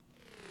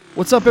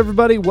What's up,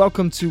 everybody?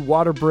 Welcome to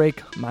Water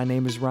Break. My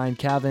name is Ryan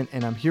Cavan,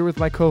 and I'm here with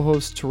my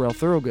co-host, Terrell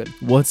Thorogood.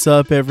 What's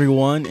up,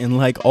 everyone? And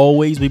like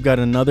always, we've got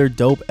another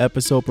dope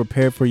episode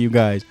prepared for you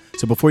guys.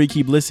 So before you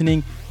keep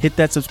listening, hit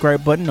that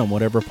subscribe button on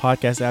whatever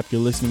podcast app you're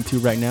listening to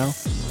right now.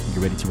 Get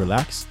ready to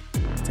relax.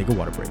 Take a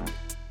water break.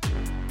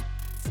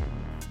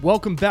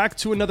 Welcome back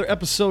to another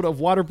episode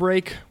of Water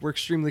Break. We're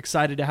extremely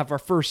excited to have our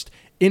first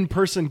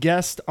in-person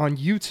guest on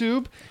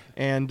YouTube.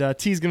 And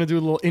T's going to do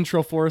a little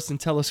intro for us and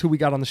tell us who we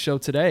got on the show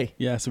today.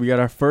 Yeah, so we got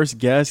our first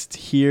guest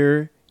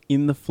here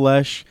in the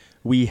flesh.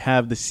 We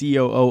have the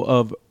COO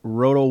of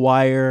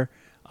RotoWire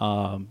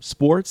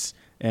Sports,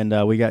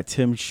 and we got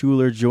Tim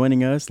Schuler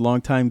joining us,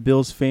 longtime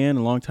Bills fan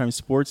and longtime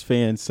sports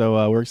fan.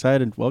 So we're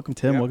excited. Welcome,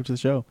 Tim. Welcome to the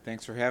show.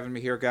 Thanks for having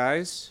me here,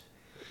 guys.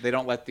 They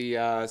don't let the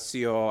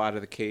COO out of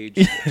the cage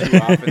too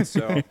often,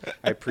 so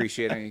I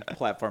appreciate any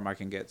platform I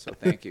can get, so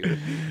thank you.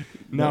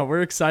 No,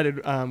 we're excited.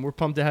 We're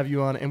pumped to have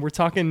you on, and we're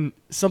talking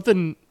some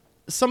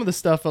of the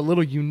stuff a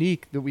little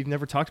unique that we've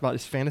never talked about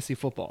is fantasy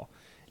football.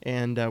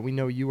 And we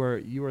know you are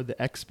the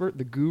expert,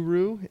 the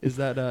guru. Is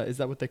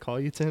that what they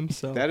call you, Tim?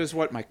 So that is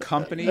what my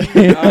company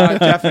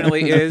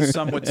definitely is.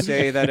 Some would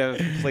say that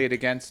have played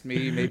against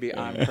me. Maybe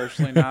I'm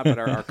personally not, but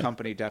our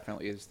company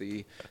definitely is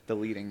the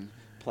leading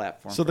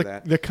platform so for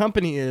that. The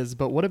company is,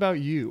 but what about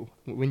you?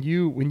 When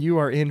you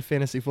are in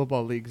fantasy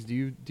football leagues, do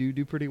you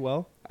do pretty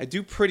well? I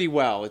do pretty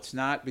well. It's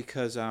not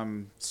because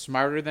I'm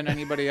smarter than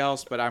anybody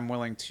else, but I'm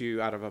willing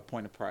to, out of a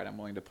point of pride, I'm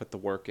willing to put the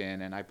work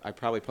in, and I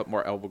probably put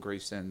more elbow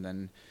grease in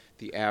than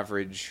the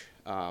average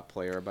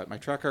player. But my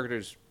track record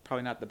is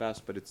probably not the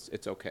best, but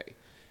it's okay.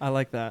 I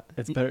like that.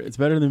 It's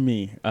better than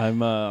me. I've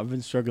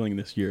been struggling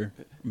this year,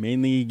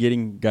 mainly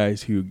getting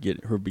guys who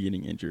are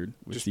getting injured.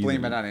 Just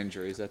blame it on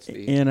injuries. That's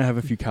the and I have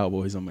a few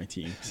Cowboys on my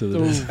team, so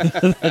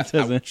that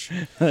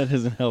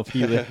doesn't help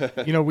either.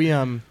 You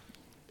know,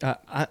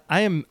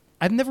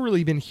 I've never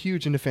really been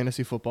huge into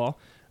fantasy football,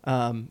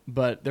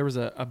 but there was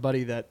a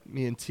buddy that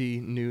me and T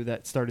knew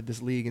that started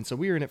this league, and so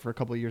we were in it for a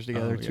couple of years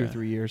together, 2 or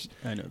 3 years.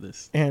 I know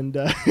this, and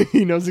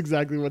he knows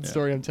exactly what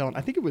story I'm telling.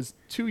 I think it was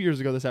 2 years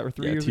ago. Or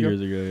 3 years ago. 2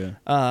 years ago,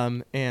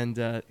 yeah. And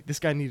this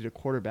guy needed a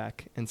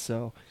quarterback, and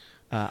so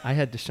I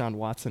had Deshaun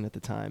Watson at the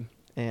time,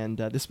 and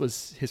this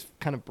was his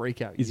kind of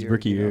breakout year. His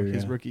rookie year.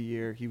 His rookie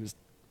year, he was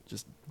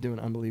just doing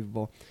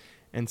unbelievable,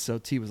 and so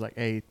T was like,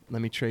 "Hey,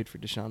 let me trade for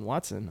Deshaun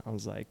Watson." I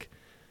was like,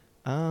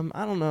 I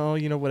don't know,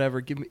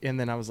 whatever. Give me, and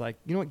then I was like,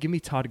 you know what? Give me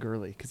Todd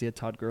Gurley, because he had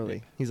Todd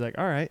Gurley. He's like,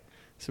 all right.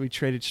 So we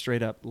traded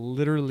straight up.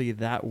 Literally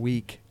that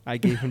week, I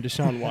gave him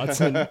Deshaun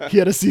Watson. He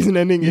had a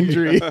season-ending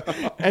injury,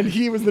 and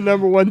he was the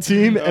number one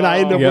team, and I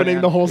ended up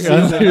winning the whole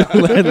season.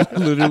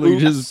 Literally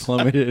just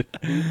plummeted.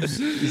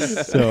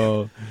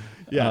 So,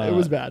 yeah, it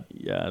was bad.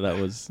 Yeah, that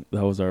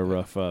was our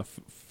rough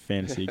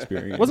fantasy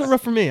experience. Wasn't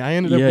rough for me. I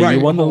ended up you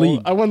won the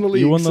league. I won the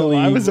league. You won the league.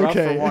 I was rough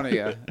okay. for one of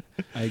you.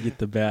 I get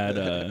the bad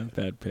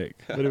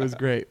pick. But it was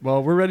great.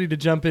 Well, we're ready to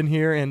jump in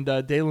here, and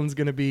Dalen's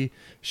going to be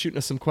shooting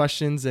us some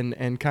questions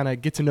and kind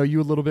of get to know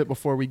you a little bit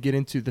before we get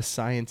into the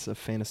science of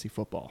fantasy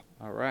football.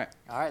 All right,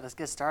 let's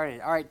get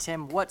started. All right,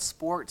 Tim, what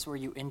sports were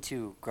you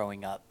into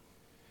growing up?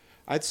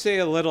 I'd say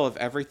a little of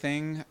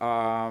everything,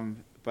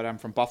 but I'm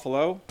from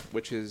Buffalo,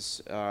 which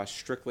is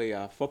strictly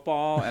a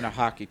football and a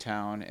hockey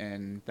town,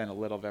 and then a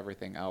little of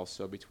everything else.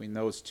 So between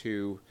those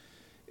two,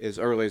 as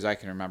early as I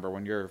can remember,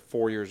 when you're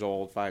 4 years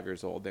old, 5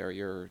 years old,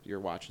 you're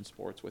watching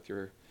sports with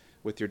your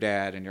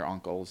dad and your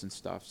uncles and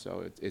stuff.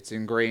 So it's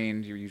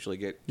ingrained. You usually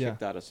get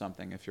kicked out of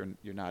something if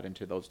you're not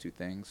into those two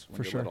things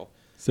when you're little.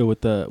 So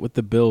with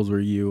the Bills, were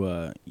you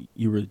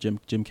were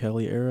Jim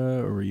Kelly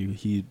era, or were you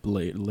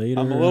later?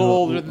 I'm a little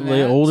older than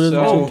that. Older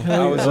than Jim Kelly.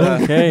 I was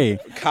okay.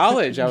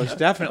 College. I was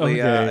definitely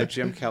a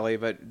Jim Kelly,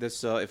 but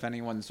this if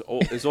anyone's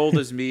as old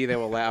as me, they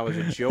will laugh. I was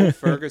a Joe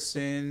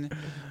Ferguson,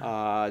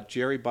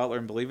 Jerry Butler,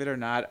 and believe it or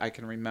not, I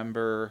can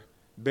remember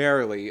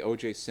barely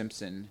O.J.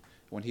 Simpson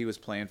when he was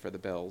playing for the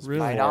Bills.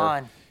 Really? Right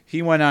on.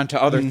 He went on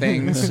to other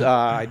things.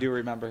 I do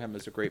remember him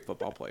as a great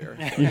football player.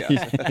 So,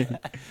 yes.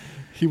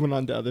 He went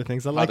on to other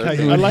things. I like Other how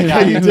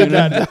things. you did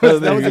that.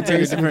 That was a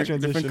very different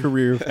transition.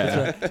 career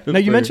path. Now,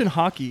 you mentioned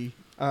hockey.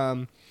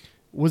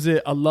 Was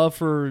it a love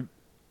for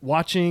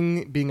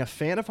watching, being a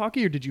fan of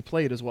hockey, or did you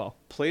play it as well?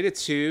 Played it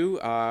too.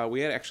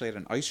 We actually had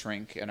an ice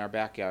rink in our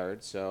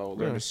backyard, so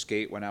learned to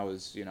skate when I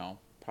was,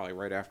 probably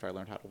right after I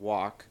learned how to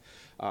walk.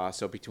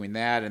 So between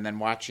that and then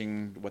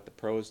watching what the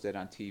pros did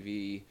on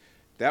TV,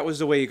 that was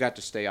the way you got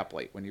to stay up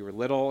late. When you were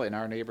little in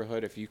our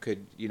neighborhood, if you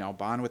could,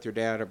 bond with your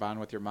dad or bond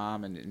with your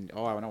mom and I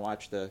want to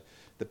watch the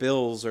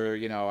Bills or,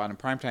 on a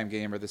primetime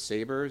game or the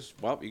Sabres,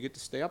 well, you get to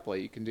stay up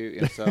late. You can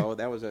do, so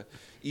that was a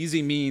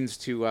easy means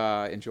to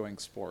enjoying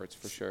sports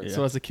for sure.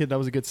 So as a kid, that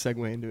was a good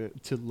segue into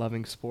it, to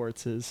loving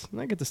sports is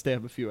I get to stay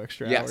up a few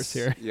extra hours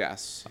here.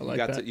 Yes. I like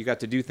that. You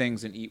got to do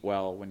things and eat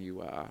well when you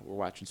were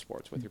watching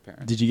sports with your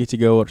parents. Did you get to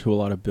go to a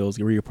lot of Bills?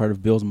 Were you a part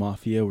of Bills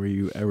Mafia? Were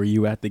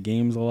you at the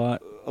games a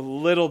lot? A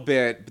little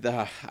bit.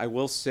 I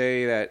will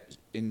say that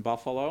in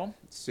Buffalo.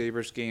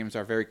 Sabres games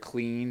are very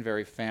clean,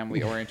 very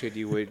family oriented.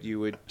 You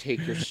would take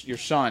your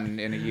son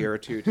in a year or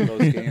two to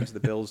those games. The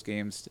Bills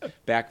games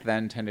back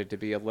then tended to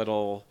be a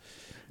little.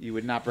 You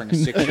would not bring a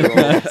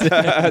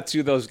 6-year-old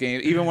to those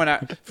games. Even when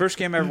first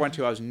game I ever went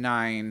to, I was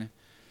 9.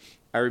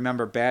 I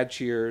remember bad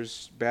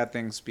cheers, bad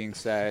things being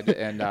said,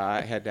 and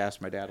I had to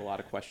ask my dad a lot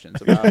of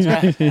questions about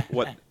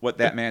what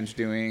that man's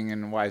doing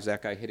and why is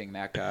that guy hitting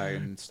that guy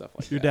and stuff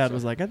like that. Your dad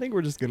was like, I think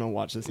we're just going to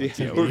watch this on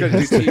TV. We're going to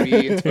do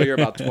TV until you're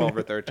about 12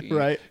 or 13.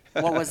 Right.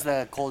 What was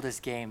the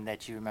coldest game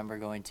that you remember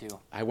going to?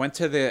 I went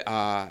to the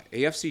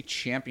AFC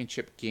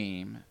Championship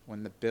game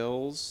when the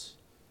Bills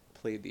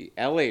played the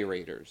LA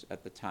Raiders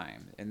at the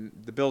time, and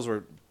the Bills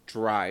were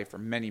dry for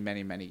many,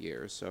 many, many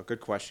years. So good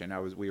question.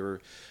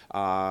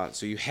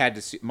 So you had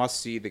to must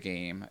see the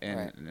game, and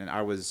Right. and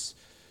I was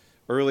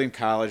early in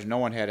college. No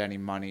one had any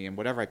money, and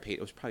whatever I paid,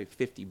 it was probably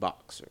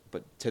 $50.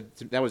 But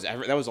that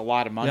was a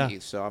lot of money. Yeah.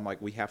 So I'm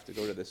like, we have to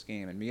go to this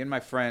game. And me and my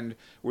friend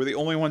were the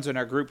only ones in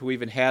our group who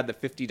even had the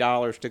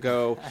 $50 to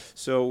go.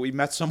 So we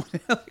met someone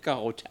like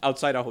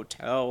outside a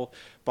hotel,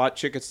 bought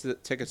tickets to the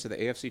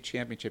AFC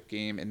Championship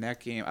game. In that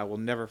game, I will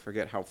never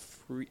forget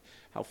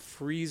how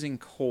freezing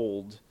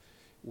cold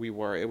we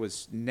were. It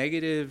was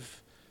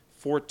negative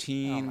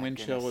 14. Oh, my Wind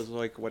chill goodness. was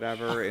like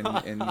whatever, and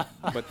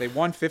but they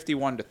won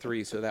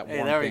 51-3, so that Hey,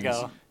 warmed there we things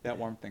go. that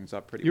warmed things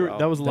up pretty well.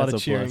 That was a lot That's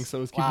of a cheering, plus. so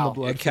it was keeping Wow. the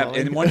blood It kept,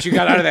 flowing. and once you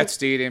got out of that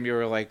stadium, you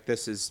were like,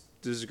 this is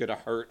gonna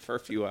hurt for a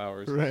few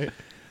hours. Right.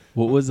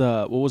 What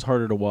was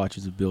harder to watch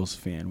as a Bills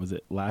fan? Was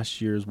it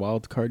last year's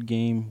wild card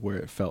game where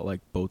it felt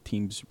like both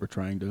teams were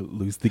trying to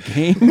lose the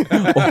game,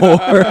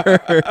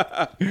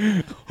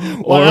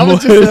 Well,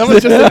 that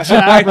was just a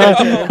jab right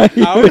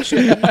there. Ouch.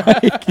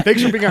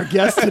 Thanks for being our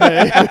guest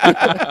today.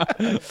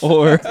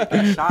 or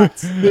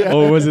Shots.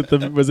 or was it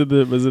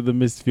the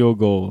missed field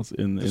goals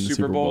in The the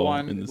Super Bowl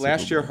one in the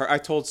last Super year. Bowl? I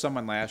told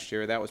someone last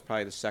year that was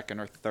probably the second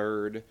or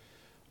third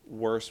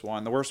worst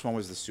one. The worst one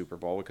was the Super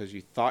Bowl because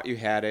you thought you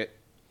had it.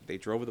 They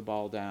drove the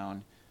ball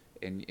down,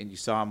 and you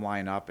saw him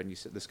line up, and you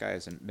said this guy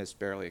hasn't missed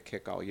barely a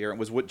kick all year. It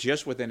was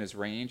just within his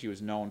range. He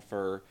was known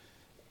for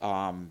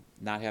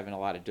not having a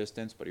lot of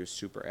distance, but he was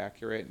super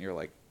accurate. And you're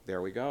like,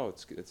 there we go.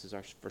 This is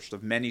our first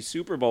of many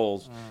Super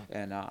Bowls,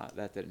 and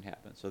that didn't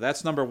happen. So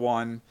that's number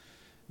one.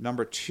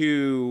 Number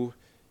two,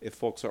 if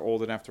folks are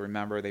old enough to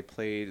remember,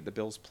 the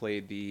Bills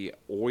played the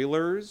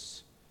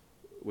Oilers.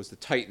 It was the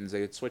Titans.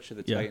 They had switched to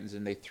the Yeah. Titans,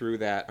 and they threw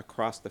that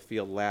across the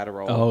field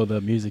lateral. Oh,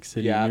 the Music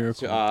City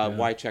Miracle.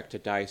 Wycheck to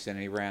Dyson,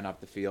 and he ran up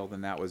the field,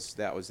 and that was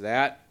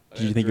that.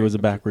 Did you think it was a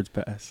backwards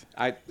pass?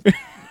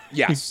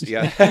 Yes,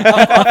 yeah. Of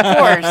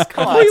course.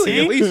 Come on,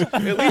 Completely, T.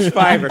 at least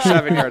 5 or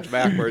 7 yards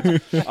backwards.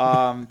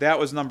 That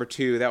was number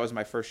two. That was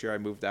my first year I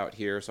moved out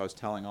here, so I was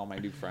telling all my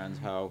new friends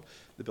how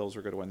the Bills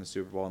were going to win the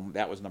Super Bowl, and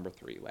that was number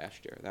 3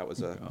 last year. That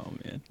was Oh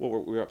man. we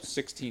were up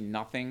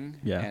 16-0,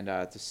 Yeah. and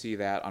to see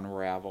that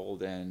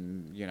unraveled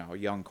and a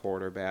young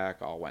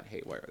quarterback all went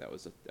haywire. That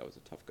was a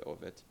tough go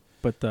of it.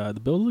 But the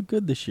Bills look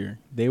good this year.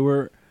 They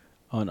were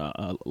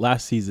on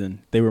last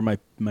season. They were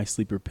my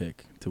sleeper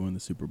pick to win the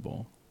Super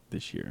Bowl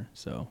this year.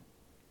 So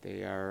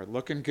They are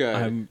looking good.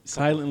 I'm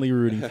silently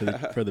rooting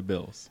for the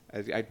Bills.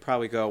 I'd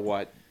probably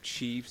go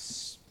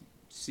Chiefs,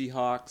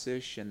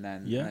 Seahawks-ish, and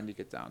then Yeah. you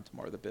get down to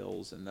more of the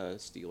Bills and the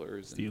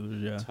Steelers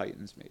Steelers, yeah.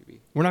 Titans maybe.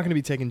 We're not going to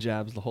be taking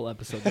jabs the whole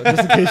episode, though,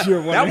 just in case you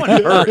were That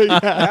wondering. one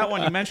hurt. That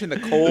one, you mentioned the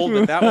cold,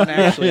 but that one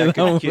actually, I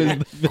could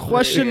get it.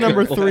 Question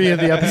number 3 of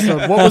the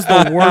episode. What was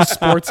the worst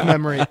sports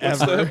memory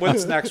ever?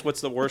 What's next?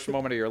 What's the worst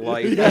moment of your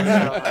life?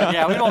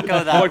 Yeah, we won't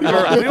go that. What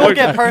girl- We won't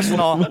get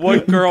personal.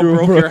 What girl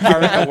broke your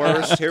heart the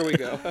worst? Here we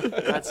go.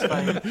 That's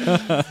funny.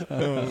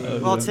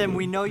 Well, Tim,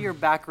 we know your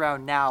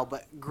background now,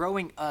 but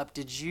growing up,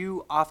 did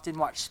you often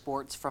watch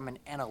sports from an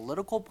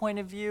analytical point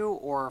of view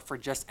or for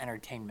just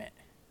entertainment?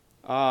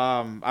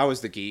 I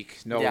was the geek,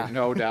 Yeah.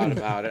 no doubt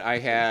about it. I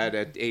had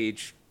at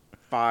age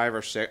 5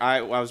 or 6.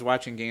 I was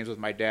watching games with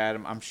my dad.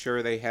 I'm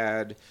sure they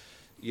had,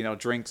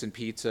 drinks and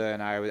pizza,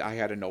 and I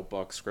had a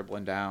notebook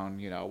scribbling down,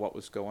 what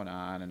was going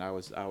on, and I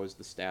was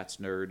the stats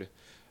nerd,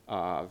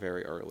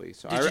 very early.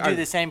 So Did you do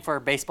the same for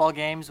baseball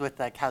games with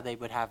like how they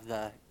would have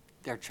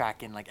their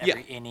tracking like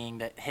every inning,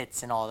 that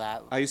hits and all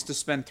that? I used to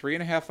spend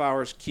 3.5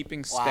 hours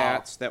keeping Wow.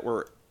 stats that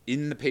were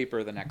in the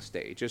paper the next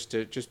day, just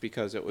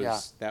because it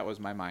was that was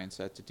my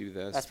mindset to do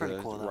this. That's pretty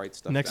to cool, though. write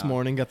stuff Next down.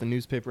 morning, got the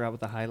newspaper out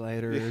with the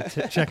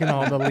highlighter, checking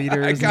all the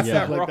leaders I and got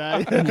stuff that like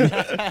wrong.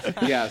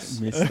 that. Yes.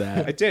 Missed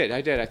that. I did.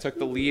 I took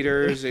the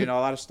leaders. A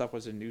lot of stuff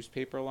was in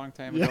newspaper a long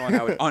time ago, and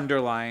I would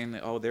underline.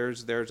 Oh,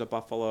 there's a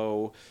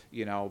Buffalo,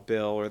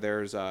 Bill, or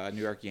there's a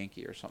New York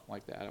Yankee, or something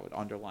like that. I would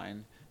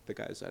underline the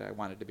guys that I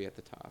wanted to be at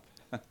the top.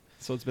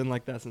 So it's been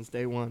like that since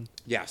day one.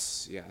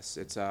 Yes.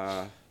 It's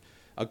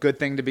a good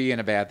thing to be and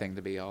a bad thing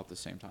to be all at the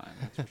same time.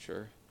 That's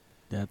for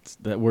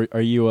sure.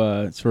 Are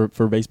you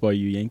for baseball? Are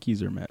you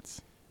Yankees or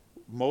Mets?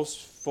 most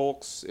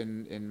folks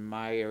in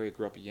my area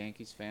grew up a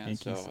Yankees fan,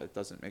 so it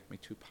doesn't make me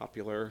too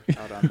popular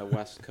out on the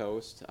West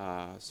Coast.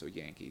 So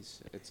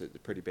Yankees, it's a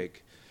pretty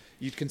big.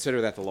 You'd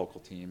consider that the local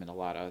team in a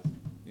lot of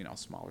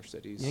smaller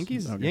cities.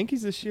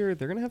 Yankees this year,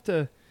 they're gonna have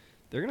to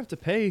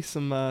pay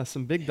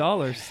some big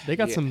dollars. They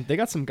got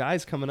some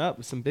guys coming up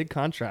with some big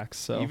contracts.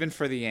 So even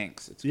for the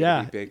Yanks, it's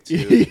gonna be big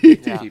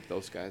to keep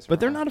those guys. But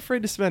they're not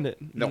afraid to spend it.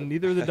 No,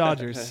 neither are the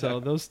Dodgers. So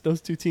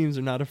those two teams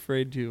are not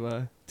afraid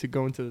to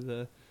go into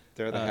the.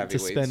 They're the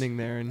heavyweights. To spending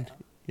there and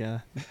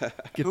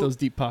get those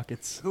deep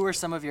pockets. Who are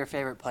some of your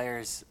favorite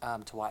players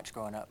to watch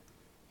growing up?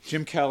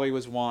 Jim Kelly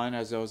was one.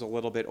 As I was a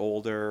little bit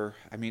older,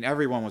 I mean,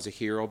 everyone was a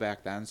hero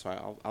back then.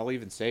 So I'll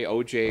even say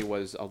OJ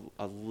was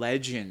a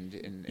legend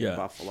in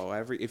Buffalo.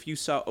 If you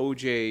saw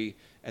OJ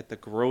at the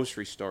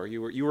grocery store,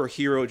 you were a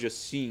hero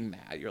just seeing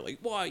that. You're like,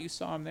 wow, you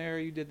saw him there,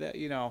 you did that,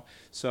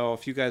 So a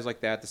few guys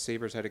like that. The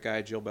Sabres had a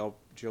guy, Gilbert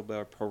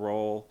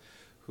Perreault,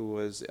 who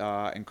was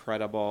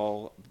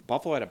incredible.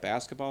 Buffalo had a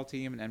basketball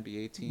team, an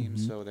NBA team.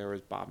 Mm-hmm. So there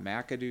was Bob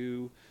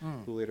McAdoo,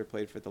 who later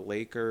played for the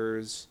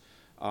Lakers.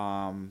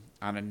 On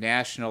a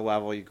national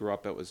level, you grew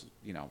up, it was,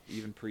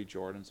 even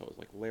pre-Jordan, so it was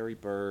like Larry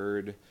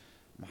Bird,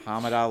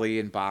 Muhammad Ali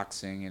in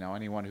boxing,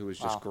 anyone who was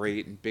just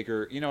great and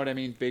bigger, you know what I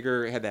mean?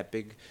 Bigger, had that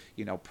big,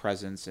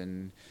 presence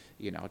and,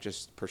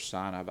 just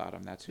persona about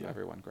him. That's who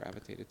everyone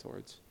gravitated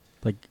towards.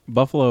 Like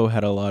Buffalo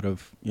had a lot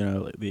of,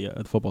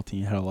 the football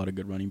team had a lot of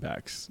good running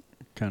backs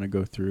kind of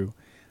go through.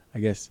 I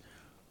guess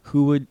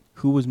who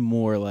was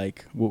more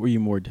like, what were you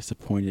more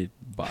disappointed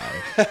by?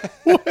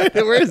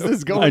 Where is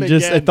this going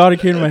I thought it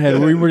came to my head.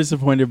 Were you more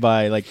disappointed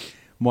by like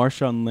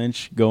Marshawn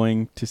Lynch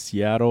going to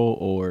Seattle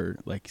or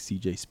like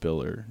CJ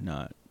Spiller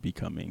not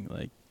becoming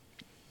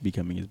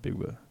as big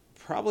of a...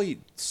 Probably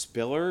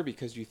Spiller,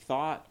 because you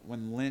thought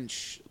when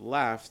Lynch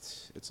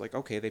left, it's like,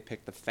 okay, they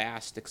picked the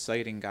fast,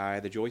 exciting guy,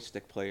 the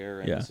joystick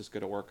player, and this is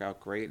going to work out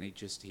great. And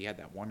he had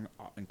that one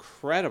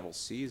incredible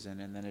season,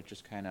 and then it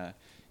just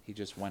he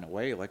just went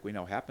away, like we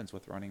know happens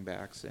with running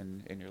backs.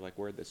 And you're like,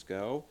 where'd this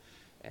go?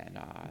 And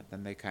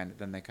then they kind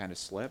of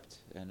slipped,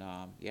 and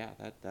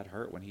that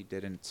hurt when he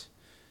didn't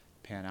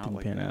pan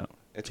out.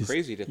 It's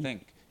crazy to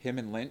think him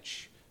and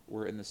Lynch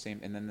were in the same,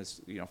 and then this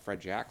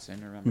Fred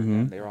Jackson, remember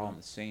him? They were all in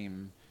the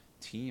same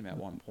team at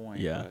one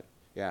point. That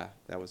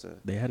was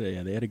they had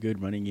a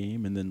good running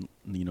game, and then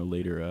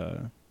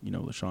later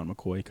LaShawn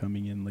McCoy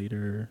coming in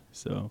later,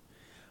 so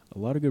a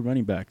lot of good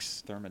running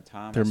backs. Thurman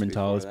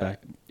Thomas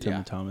back.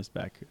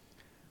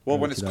 Well,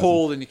 when it's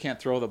cold and you can't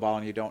throw the ball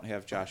and you don't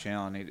have Josh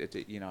Allen,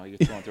 you're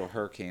throwing through a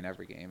hurricane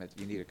every game.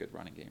 You need a good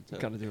running game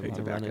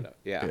to back it up.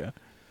 Yeah.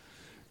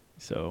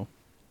 So.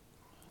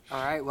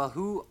 All right. Well,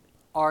 who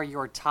are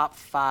your top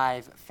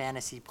 5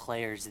 fantasy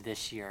players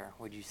this year,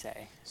 would you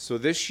say? So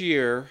this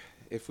year,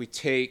 if we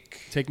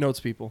take notes,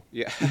 people.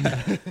 Yeah.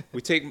 We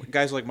take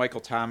guys like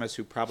Michael Thomas,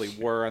 who probably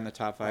were on the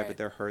top 5, but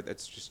they're hurt.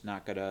 That's just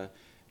not going to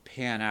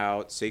pan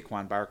out.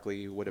 Saquon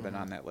Barkley would have been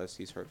on that list.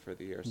 He's hurt for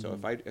the year. So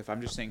if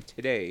I'm just saying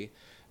today,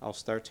 I'll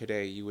start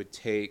today. You would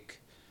take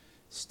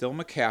still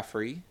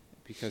McCaffrey,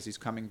 because he's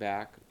coming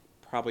back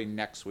probably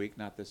next week,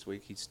 not this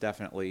week. He's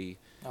definitely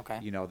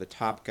the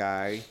top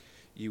guy.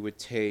 You would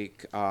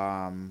take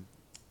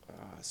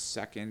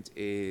second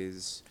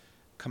is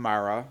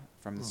Kamara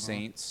from the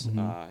Saints.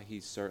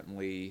 He's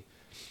certainly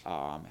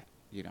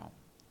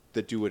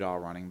the do-it-all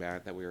running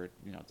back that we were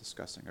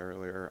discussing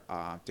earlier.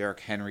 Derrick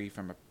Henry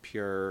from a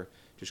pure,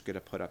 just going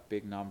to put up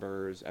big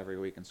numbers every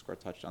week and score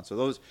touchdowns. So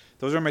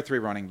those are my 3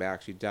 running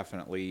backs. You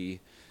definitely,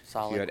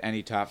 solid. If you had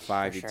any top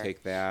 5, you'd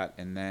take that.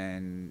 And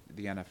then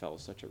the NFL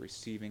is such a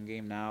receiving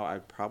game now.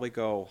 I'd probably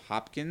go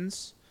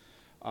Hopkins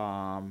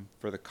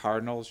for the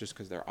Cardinals, just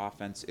because their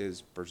offense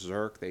is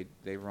berserk.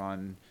 They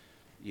run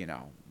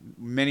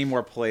many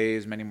more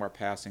plays, many more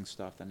passing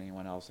stuff than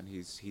anyone else, and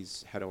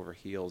he's head over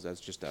heels as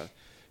just a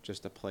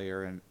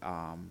player, and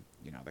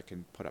that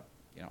can put up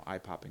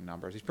eye-popping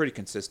numbers. He's pretty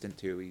consistent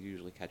too. He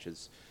usually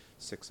catches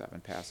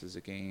 6-7 passes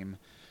a game.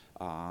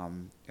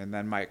 And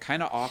then my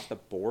kind of off the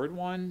board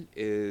one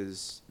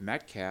is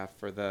Metcalf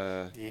for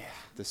the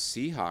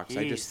Seahawks. He's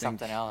I just think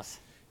something else.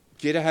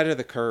 Get ahead of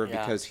the curve,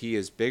 because he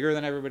is bigger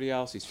than everybody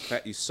else.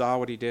 You saw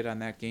what he did on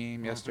that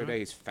game yesterday.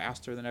 He's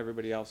faster than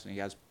everybody else, and he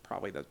has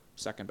probably the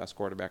second best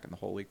quarterback in the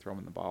whole league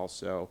throwing the ball.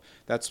 So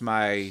that's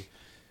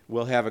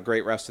we'll have a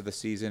great rest of the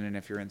season, and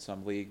if you're in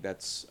some league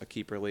that's a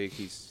keeper league,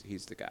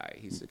 he's the guy.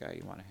 He's the guy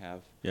you want to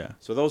have. Yeah.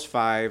 So those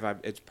 5,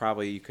 it's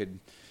probably you could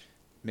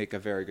make a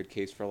very good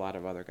case for a lot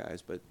of other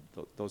guys, but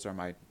those are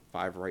my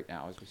 5 right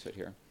now as we sit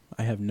here.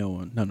 I have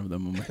none of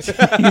them on my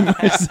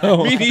team.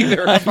 So me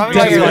neither. I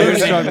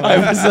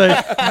was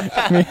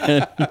like,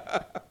 man.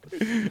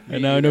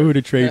 And now I know who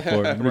to trade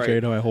for. I'm going to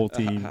trade my whole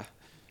team.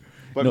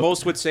 But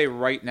most would say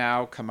right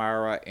now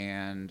Kamara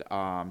and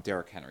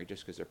Derrick Henry,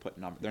 just because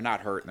they're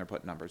not hurt and they're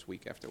putting numbers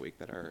week after week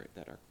that are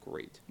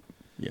great.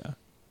 Yeah.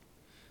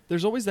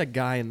 There's always that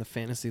guy in the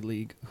fantasy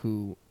league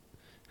who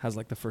has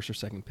like the first or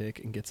second pick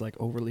and gets like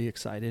overly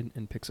excited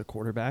and picks a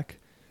quarterback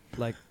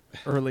like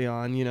early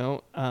on,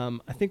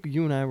 I think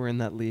you and I were in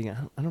that league. I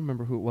don't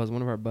remember who it was,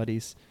 one of our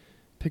buddies,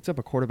 picked up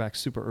a quarterback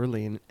super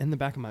early, and in the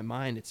back of my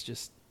mind, it's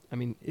just, I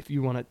mean, if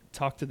you want to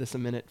talk to this a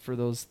minute for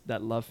those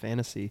that love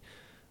fantasy,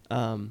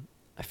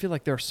 I feel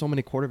like there are so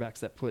many quarterbacks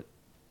that put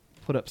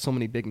up so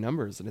many big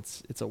numbers, and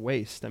it's a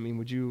waste. I mean,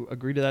 would you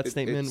agree to that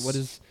statement?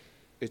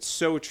 It's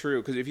so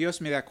true, because if you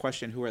ask me that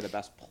question, who are the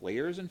best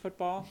players in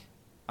football?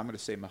 I'm going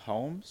to say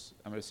Mahomes.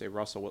 I'm going to say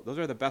Russell. Those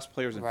are the best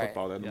players in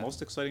football. They're the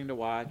most exciting to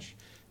watch.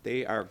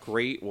 They are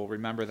great. We'll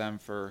remember them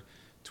for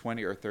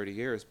 20 or 30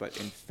 years. But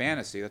in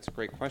fantasy, that's a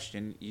great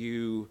question.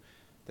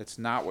 That's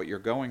not what you're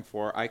going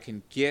for. I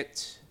can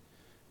get,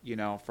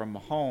 from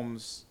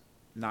Mahomes,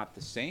 not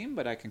the same,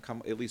 but I can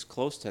come at least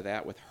close to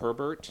that with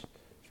Herbert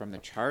from the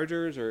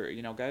Chargers, or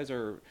guys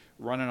are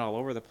running all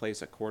over the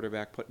place at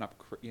quarterback, putting up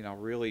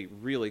really,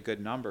 really good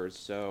numbers.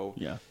 So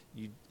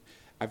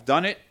I've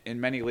done it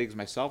in many leagues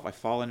myself. I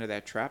fall into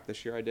that trap.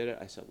 This year I did it.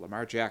 I said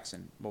Lamar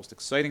Jackson, most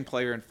exciting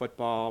player in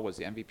football, was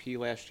the MVP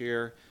last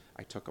year.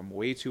 I took him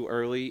way too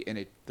early,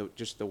 and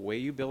just the way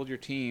you build your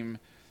team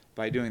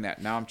by doing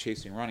that. Now I'm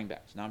chasing running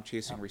backs. Now I'm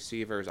chasing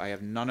receivers. I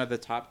have none of the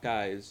top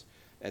guys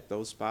at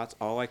those spots.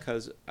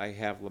 Because I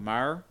have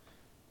Lamar.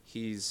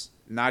 He's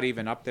not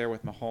even up there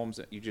with Mahomes.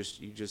 You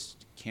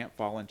just can't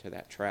fall into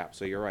that trap.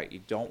 So you're right.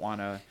 You don't want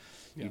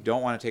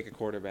to take a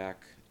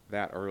quarterback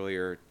that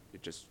earlier.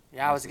 It just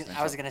I was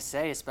gonna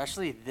say,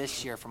 especially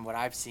this year, from what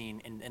I've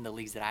seen in the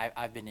leagues that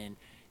I've been in,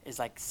 is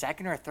like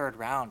second or third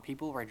round,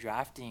 people were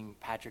drafting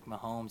Patrick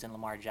Mahomes and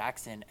Lamar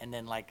Jackson, and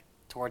then like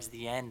towards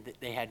the end,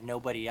 they had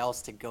nobody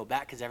else to go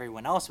back because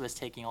everyone else was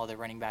taking all their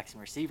running backs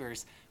and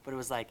receivers. But it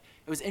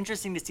was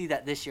interesting to see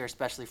that this year,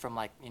 especially from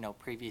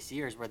previous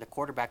years, where the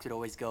quarterbacks would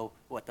always go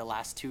the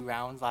last 3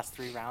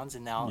 rounds,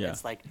 and now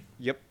it's like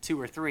 2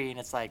 or 3, and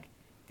it's like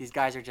these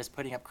guys are just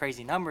putting up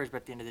crazy numbers. But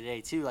at the end of the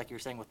day, too, like you were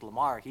saying with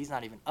Lamar, he's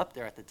not even up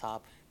there at the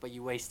top, but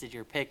you wasted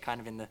your pick kind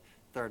of in the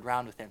 3rd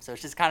round with him. So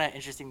it's just kind of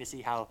interesting to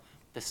see how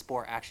the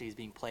sport actually is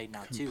being played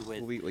now too.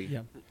 Completely.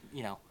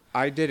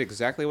 I did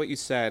exactly what you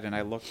said, and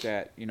I looked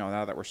at,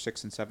 now that we're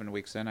 6 and 7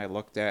 weeks in, I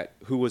looked at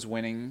who was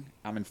winning.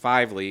 I'm in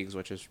 5 leagues,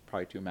 which is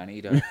probably too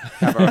many to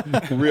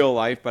have a real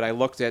life, but I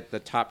looked at the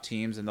top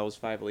teams in those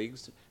 5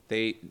 leagues.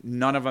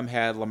 None of them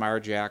had Lamar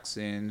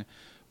Jackson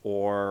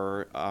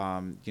or,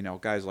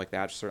 guys like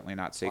that, certainly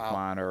not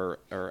Saquon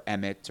or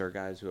Emmett or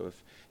guys who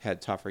have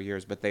had tougher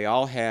years, but they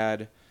all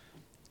had,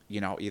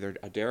 either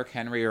a Derrick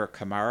Henry or a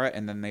Kamara,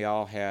 and then they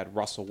all had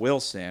Russell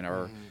Wilson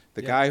or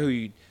the guy who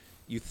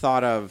you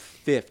thought of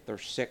 5th or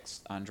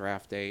 6th on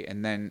draft day,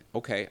 and then,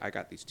 I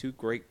got these 2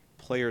 great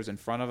players in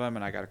front of him,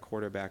 and I got a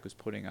quarterback who's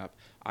putting up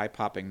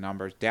eye-popping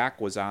numbers. Dak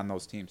was on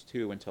those teams,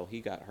 too, until he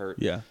got hurt.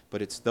 Yeah.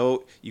 But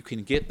you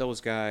can get those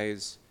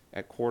guys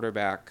at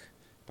quarterback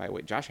by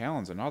way. Josh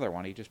Allen's another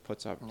one. He just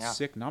puts up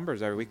sick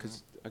numbers every week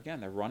because, again,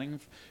 they're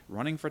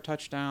running for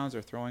touchdowns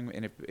or throwing.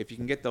 And if you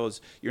can get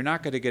those, you're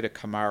not going to get a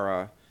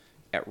Kamara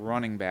at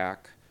running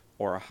back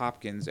or a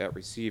Hopkins at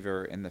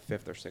receiver in the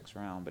 5th or 6th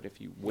round. But if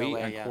you wait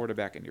on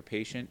quarterback and you're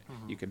patient,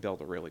 you can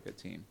build a really good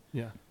team.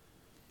 Yeah.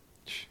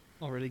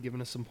 Already giving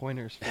us some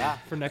pointers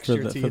for next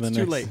year. It's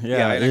too late.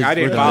 Yeah, I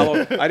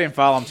didn't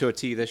follow him to a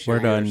T this year.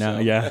 We're done now.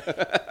 Yeah.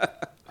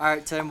 All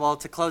right, Tim. Well,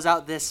 to close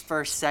out this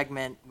first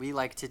segment, we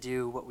like to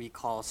do what we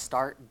call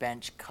start,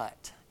 bench,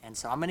 cut. And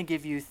so I'm going to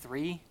give you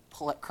 3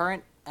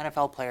 current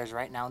NFL players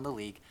right now in the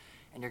league.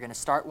 And you're going to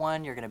start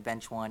one, you're going to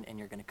bench one, and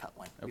you're going to cut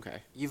one. Okay.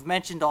 You've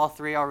mentioned all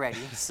 3 already,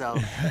 so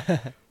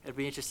it'll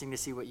be interesting to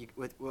see what you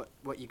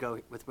go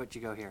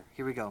here.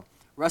 Here we go.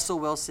 Russell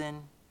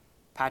Wilson,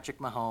 Patrick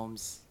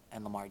Mahomes,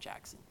 and Lamar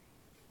Jackson.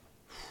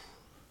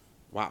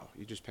 Wow,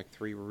 you just picked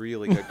 3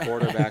 really good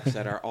quarterbacks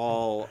that are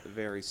all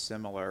very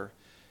similar.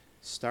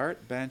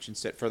 Start, bench, and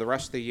sit for the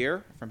rest of the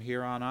year from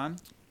here on.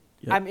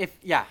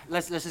 Yep.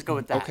 Let's just go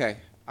with that. Okay,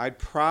 I'd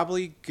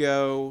probably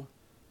go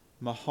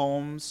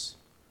Mahomes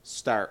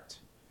start.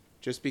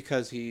 Just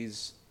because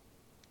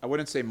I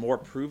wouldn't say more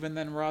proven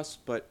than Russ,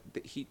 but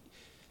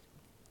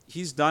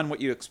he's done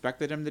what you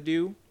expected him to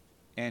do,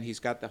 and he's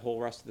got the whole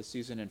rest of the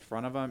season in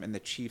front of him. And the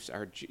Chiefs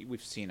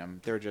we've seen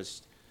them.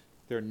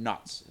 They're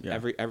nuts. Yeah.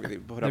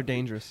 They're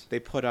dangerous. They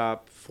put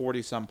up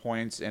 40-some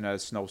points in a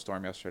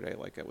snowstorm yesterday,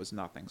 like it was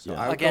nothing. So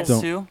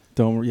against who?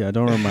 Don't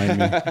remind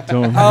me.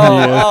 Don't.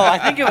 I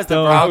think it was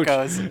the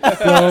Broncos.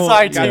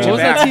 Sorry, Tim. What was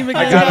that team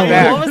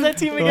again? What was that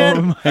team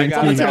again? I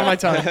got it on my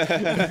tongue.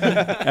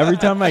 Every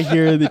time I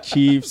hear the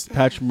Chiefs,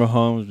 Patrick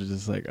Mahomes was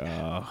just like,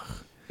 oh.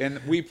 And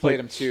we played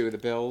him too, the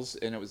Bills,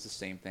 and it was the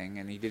same thing.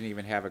 And he didn't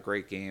even have a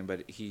great game,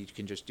 but he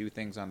can just do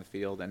things on the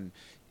field, and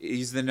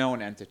he's the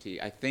known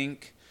entity. I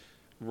think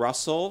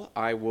Russell,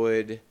 I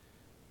would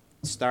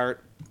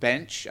start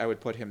bench. I would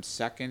put him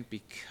second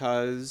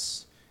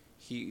because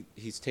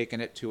he's taken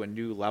it to a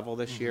new level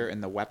this year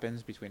in the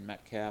weapons between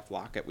Metcalf,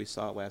 Lockett we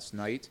saw last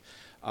night.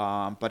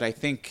 But I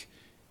think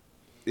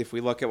if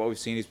we look at what we've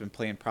seen, he's been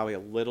playing probably a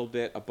little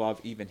bit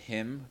above even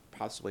him,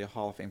 possibly a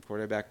Hall of Fame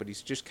quarterback, but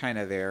he's just kind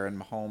of there. And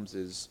Mahomes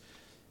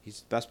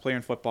he's the best player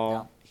in football.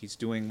 Yeah. He's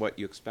doing what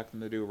you expect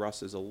him to do.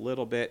 Russ is a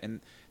little bit,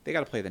 and they got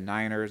to play the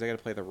Niners, they got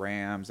to play the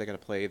Rams, they got to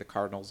play the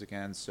Cardinals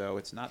again. So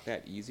it's not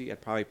that easy.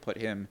 I'd probably put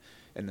him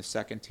in the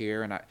second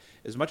tier. And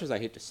as much as I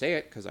hate to say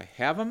it, because I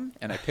have him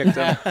and I picked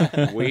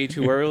him way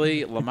too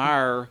early,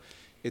 Lamar,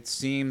 it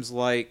seems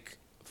like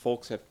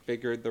folks have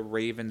figured the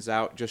Ravens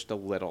out just a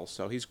little.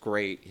 So he's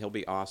great. He'll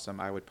be awesome.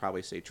 I would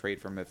probably say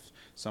trade for him if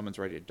someone's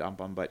ready to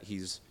dump him, but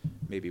he's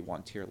maybe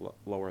one tier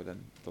lower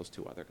than those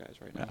two other guys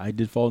right now. I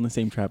did fall in the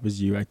same trap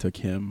as you. I took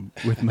him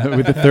with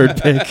the third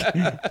pick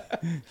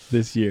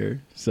this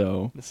year.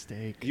 So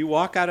Mistake. You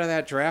walk out of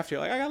that draft,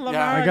 you're like, I got Lamar.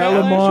 Yeah, I got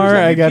Lamar.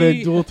 I got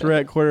a dual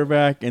threat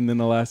quarterback, and then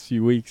the last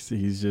few weeks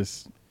he's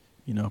just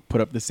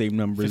put up the same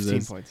numbers 15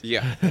 as points.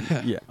 Yeah.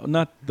 yeah,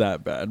 not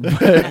that bad,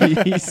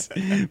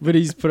 but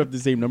he's put up the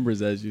same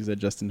numbers as you said,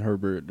 Justin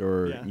Herbert,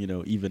 or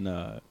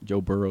even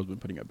Joe Burrow's been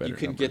putting up better. You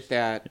can numbers, get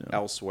that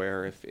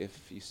elsewhere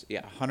if you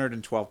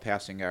 112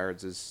 passing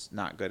yards is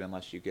not good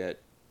unless you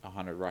get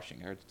 100 rushing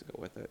yards to go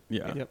with it.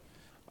 Yeah. Yep.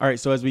 All right,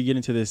 so as we get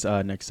into this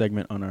next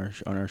segment on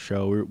our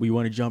show, we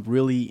want to jump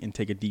really and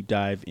take a deep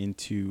dive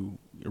into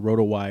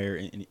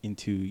RotoWire and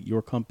into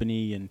your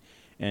company and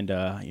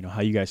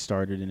how you guys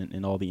started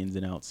and all the ins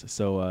and outs.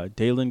 So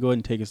Dalen, go ahead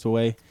and take us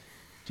away.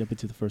 Jump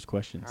into the first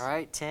questions. All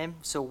right, Tim.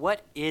 So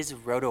what is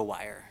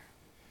RotoWire?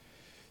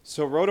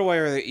 So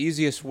RotoWire, the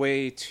easiest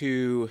way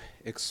to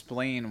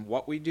explain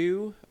what we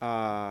do,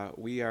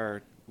 we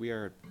are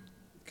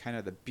kind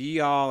of the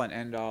be-all and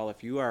end-all.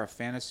 If you are a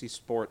fantasy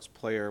sports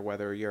player,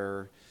 whether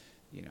you're,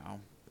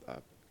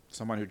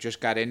 someone who just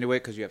got into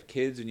it because you have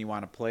kids and you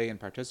want to play and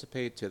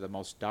participate, to the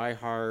most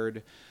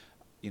diehard,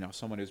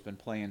 someone who's been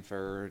playing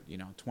for,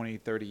 20,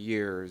 30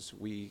 years,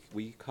 we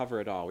cover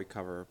it all. We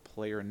cover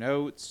player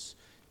notes,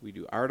 we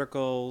do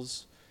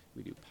articles,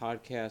 we do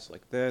podcasts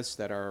like this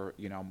that are,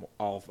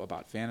 all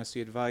about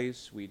fantasy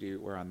advice.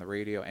 We're on the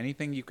radio.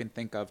 Anything you can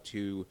think of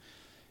to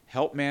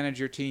help manage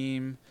your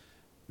team,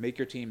 make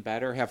your team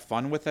better, have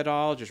fun with it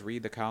all. Just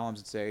read the columns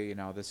and say,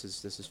 this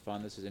is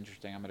fun, this is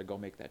interesting. I'm going to go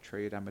make that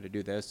trade. I'm going to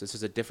do this. This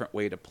is a different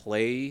way to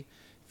play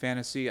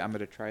fantasy. I'm going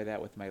to try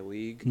that with my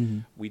league. Mm-hmm.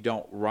 We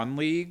don't run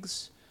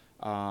leagues.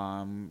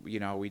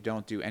 We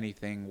don't do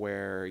anything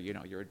where,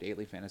 you're a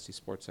daily fantasy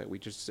sports site.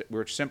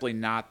 We're simply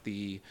not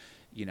the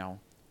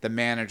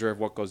manager of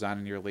what goes on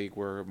in your league.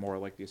 We're more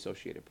like the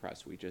Associated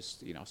Press. We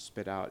just,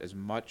 spit out as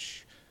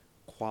much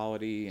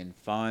quality and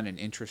fun and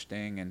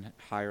interesting and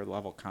higher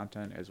level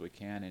content as we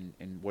can.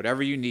 And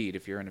whatever you need,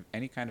 if you're in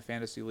any kind of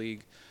fantasy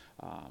league,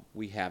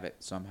 we have it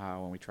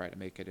somehow, and we try to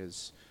make it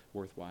as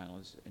worthwhile,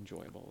 as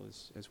enjoyable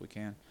as we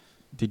can.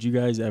 Did you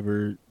guys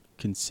ever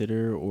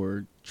consider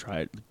or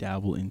try to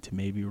dabble into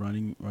maybe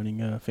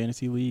running a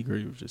fantasy league, or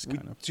you were just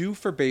kind of? We do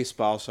for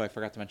baseball, so I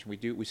forgot to mention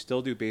we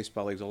still do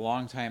baseball leagues. A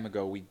long time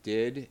ago we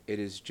did. It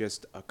is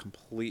just a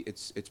complete.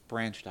 It's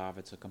branched off.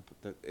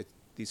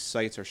 These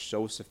sites are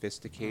so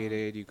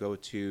sophisticated. You go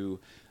to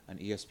an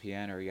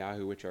ESPN or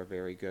Yahoo, which are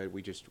very good.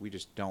 We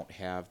just don't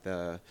have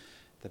the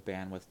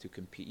bandwidth to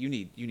compete. You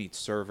need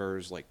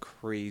servers like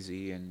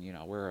crazy, and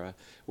we're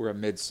a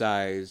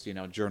mid-sized,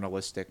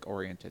 journalistic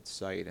oriented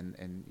site,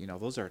 and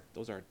those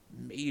are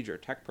major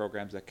tech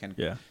programs that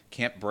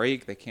can't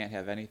break, they can't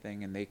have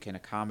anything, and they can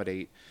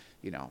accommodate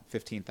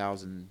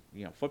 15,000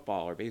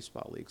 football or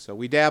baseball leagues. So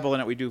we dabble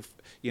in it. We do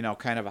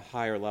kind of a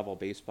higher level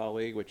baseball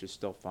league, which is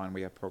still fun.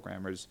 We have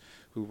programmers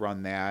who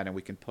run that, and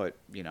we can put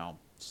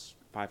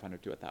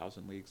 500 to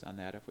 1,000 leagues on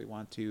that if we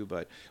want to,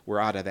 but we're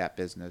out of that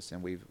business,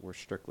 and we're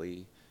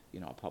strictly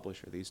a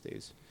publisher these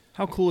days.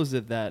 How cool is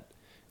it that,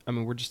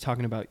 we're just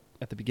talking about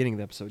at the beginning of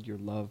the episode your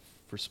love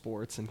for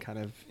sports and kind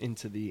of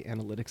into the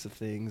analytics of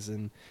things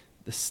and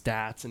the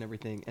stats and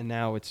everything, and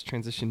now it's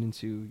transitioned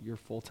into your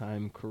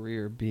full-time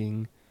career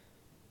being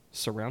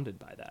surrounded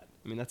by that.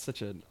 That's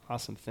such an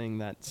awesome thing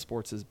that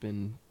sports has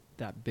been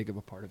that big of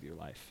a part of your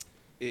life.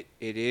 It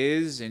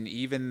is, and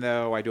even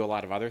though I do a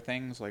lot of other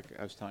things, like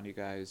I was telling you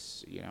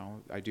guys,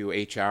 I do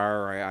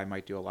HR, I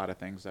might do a lot of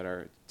things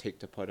that take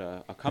to put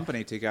a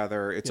company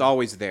together. It's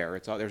always there.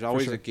 There's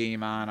always a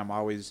game on. I'm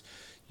always,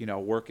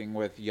 working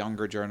with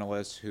younger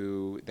journalists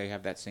who they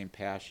have that same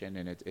passion,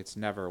 and it's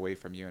never away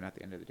from you. And at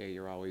the end of the day,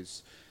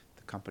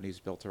 the company's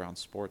built around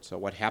sports. So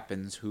what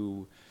happens,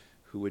 who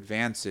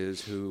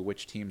advances,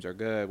 which teams are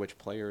good, which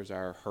players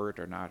are hurt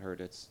or not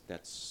hurt.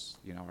 That's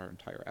our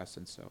entire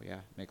essence. So yeah,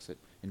 it makes it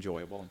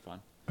enjoyable and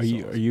fun. Are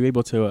you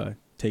able to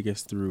take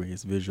us through, I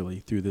guess, visually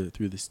through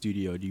the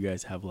studio? Do you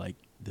guys have like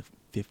the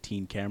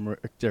 15 camera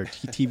or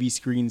TV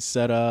screens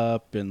set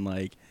up, and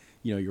like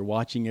you're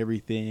watching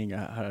everything?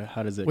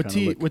 How does it? What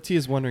T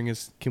is wondering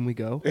is, can we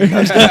go?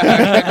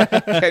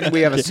 Can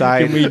we have a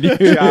side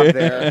job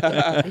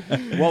there?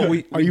 Well,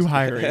 are you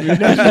hiring?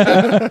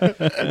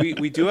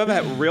 we do have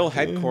at real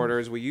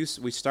headquarters. We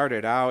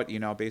started out,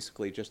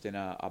 basically just in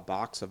a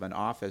box of an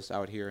office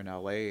out here in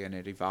LA, and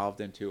it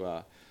evolved into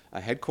a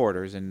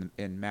headquarters in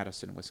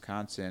Madison,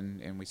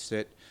 Wisconsin, and we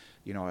sit,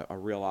 a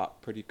real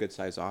pretty good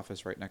sized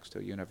office right next to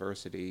a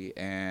university,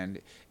 and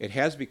it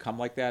has become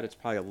like that. It's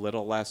probably a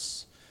little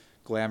less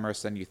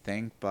glamorous than you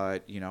think,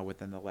 but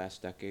within the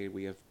last decade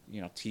we have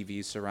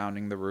TVs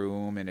surrounding the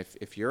room, and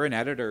if you're an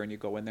editor and you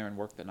go in there and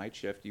work the night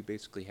shift, you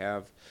basically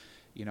have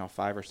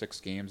 5 or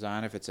 6 games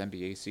on. If it's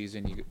NBA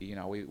season,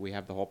 we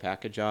have the whole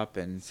package up,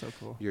 and So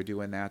cool. you're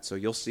doing that. So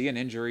you'll see an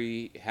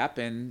injury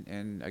happen,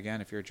 and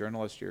again, if you're a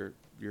journalist, you're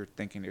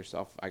thinking to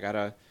yourself,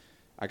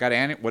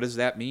 what does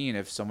that mean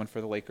if someone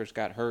for the Lakers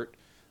got hurt?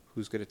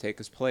 Who's going to take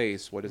his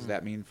place? What does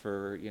that mean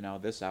for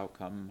this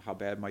outcome? How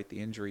bad might the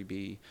injury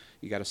be?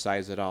 You got to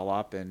size it all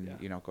up and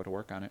go to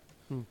work on it.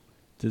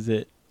 Does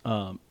it?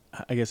 I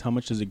guess how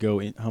much does it go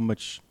in? How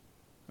much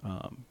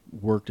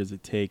work does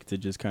it take to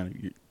just kind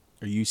of?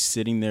 Are you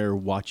sitting there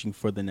watching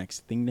for the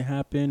next thing to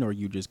happen, or are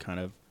you just kind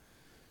of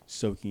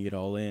soaking it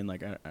all in?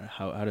 Like,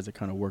 how does it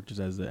kind of work just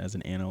as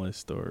an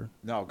analyst? Or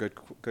no,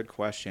 good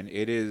question.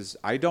 It is.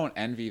 I don't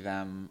envy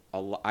them.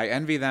 I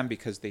envy them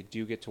because they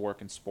do get to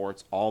work in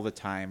sports all the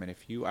time. And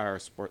if you are a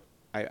sport,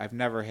 I've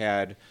never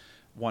had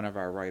one of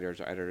our writers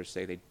or editors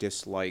say they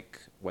dislike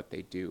what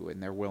they do,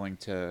 and they're willing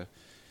to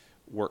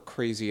work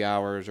crazy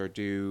hours or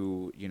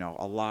do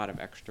a lot of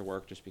extra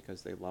work just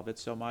because they love it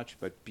so much.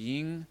 But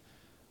being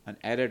an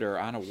editor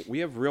we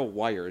have real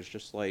wires,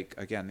 just like,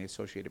 again, the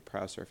Associated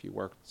Press, or if you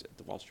worked at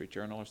the Wall Street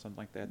Journal or something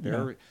like that.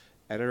 They're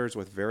editors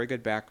with very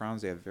good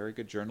backgrounds. They have very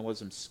good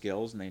journalism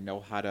skills, and they know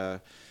how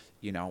to,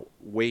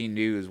 weigh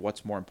news,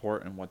 what's more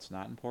important and what's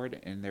not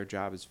important. And their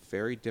job is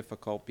very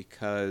difficult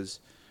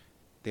because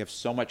they have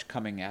so much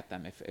coming at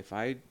them. If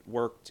I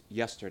worked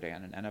yesterday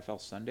on an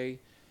NFL Sunday,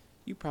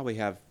 you probably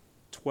have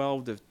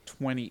 12 to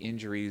 20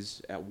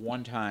 injuries at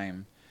one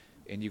time.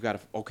 And you got to,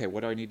 okay,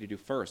 what do I need to do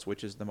first?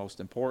 Which is the most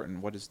important?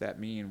 What does that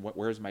mean?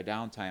 Where's my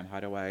downtime? How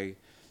do I,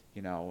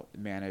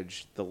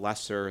 manage the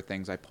lesser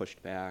things I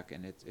pushed back?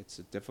 And it's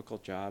a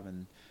difficult job,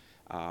 and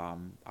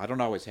I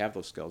don't always have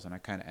those skills, and I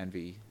kind of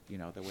envy,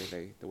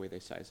 the way they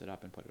size it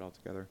up and put it all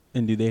together.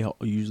 And do they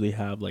usually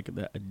have like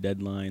a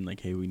deadline, like,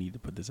 hey, we need to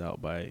put this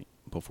out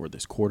before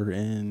this quarter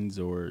ends,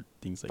 or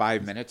things like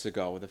 5 minutes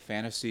ago? The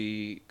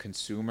fantasy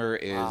consumer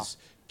is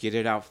get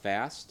it out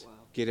fast,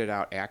 get it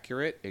out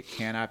accurate. It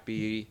cannot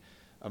be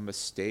a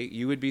mistake.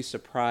 You would be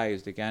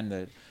surprised,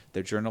 again,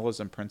 the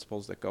journalism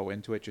principles that go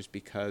into it, just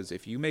because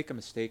if you make a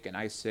mistake and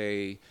I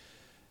say,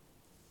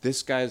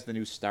 this guy's the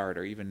new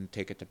starter, even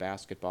take it to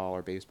basketball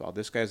or baseball,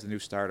 this guy's the new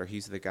starter,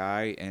 he's the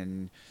guy,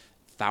 and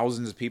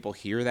thousands of people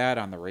hear that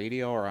on the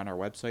radio or on our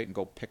website and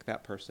go pick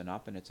that person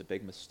up, and it's a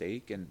big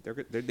mistake, and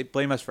they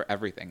blame us for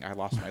everything. I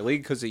lost my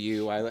league because of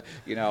you.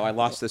 I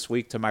lost this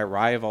week to my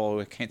rival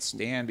who I can't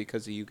stand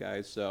because of you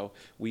guys. So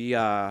we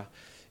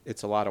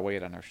it's a lot of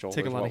weight on our shoulders.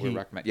 Take a lot of heat.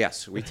 Recommend.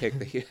 Yes, we take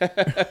the heat.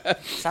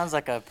 Sounds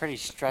like a pretty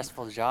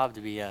stressful job to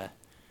be an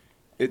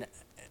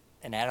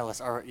analyst,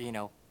 or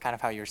kind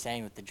of how you're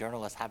saying with the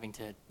journalists having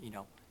to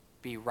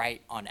be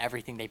right on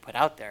everything they put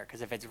out there,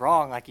 because if it's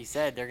wrong, like you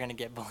said, they're going to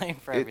get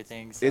blamed for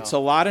everything. So. It's a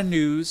lot of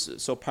news.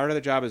 So part of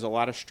the job is a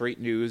lot of straight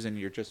news, and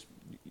you're just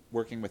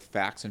working with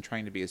facts and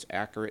trying to be as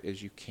accurate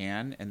as you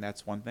can, and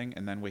that's one thing.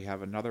 And then we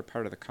have another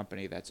part of the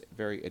company that's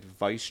very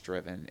advice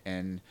driven,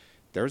 and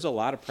there's a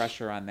lot of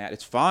pressure on that.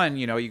 It's fun,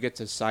 you get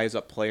to size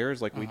up players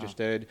like we just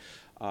did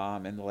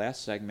in the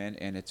last segment,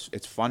 and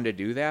it's fun to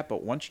do that.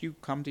 But once you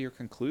come to your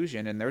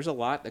conclusion, and there's a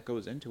lot that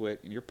goes into it,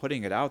 and you're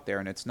putting it out there,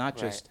 and it's not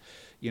just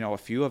a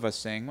few of us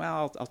saying,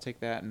 well, I'll take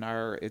that, and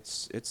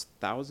it's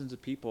thousands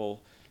of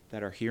people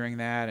that are hearing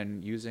that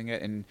and using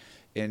it.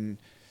 And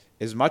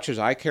as much as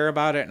I care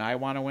about it and I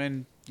want to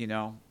win,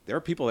 there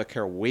are people that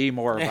care way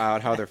more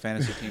about how their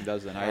fantasy team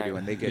does than I do,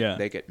 and they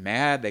get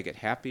mad, they get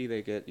happy,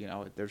 they get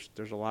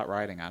there's a lot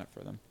riding on it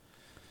for them.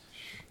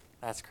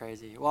 That's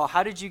crazy. Well,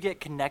 how did you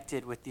get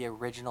connected with the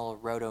original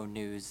Roto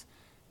News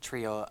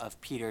trio of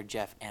Peter,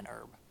 Jeff, and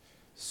Herb?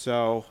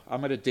 So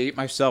I'm gonna date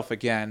myself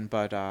again,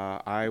 but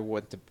I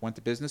went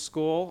to business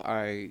school.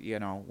 I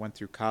went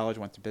through college,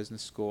 went to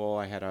business school.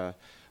 I had a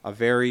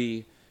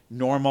very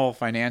normal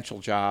financial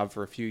job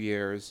for a few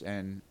years,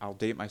 and I'll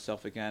date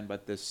myself again,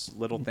 but this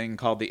little thing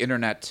called the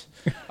internet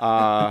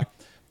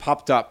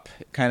popped up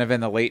kind of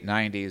in the late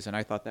 90s, and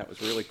I thought that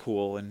was really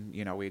cool, and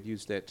we had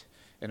used it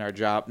in our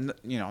job.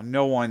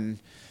 No one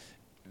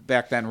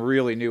back then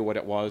really knew what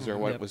it was or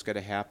what was going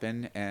to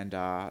happen, and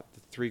the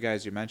three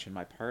guys you mentioned,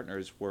 my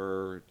partners,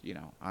 were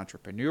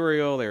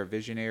entrepreneurial, they were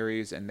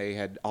visionaries, and they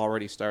had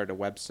already started a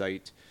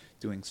website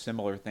doing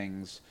similar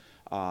things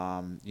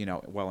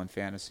in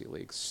fantasy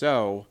leagues.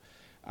 So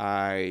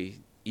I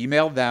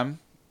emailed them,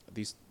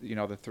 these,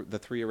 the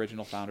three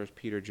original founders,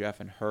 Peter, Jeff,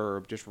 and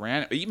Herb, just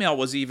ran. Email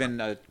was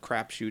even a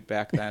crapshoot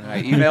back then. And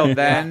I emailed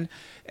them,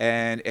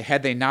 and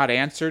had they not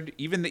answered,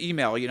 even the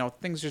email,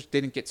 things just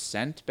didn't get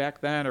sent back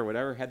then or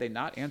whatever. Had they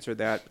not answered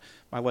that,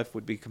 my life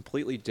would be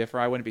completely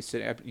different. I wouldn't be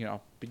sitting,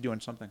 be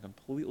doing something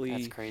completely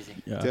That's crazy.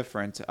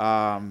 different.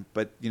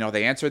 But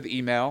they answered the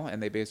email,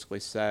 and they basically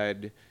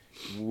said,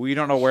 we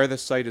don't know where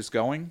this site is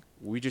going.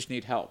 We just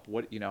need help.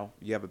 What, you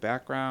have a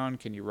background,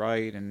 can you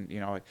write? And,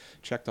 I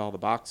checked all the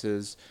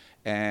boxes,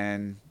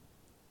 and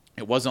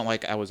it wasn't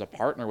like I was a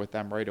partner with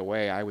them right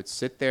away. I would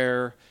sit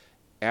there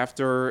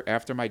after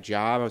my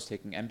job. I was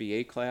taking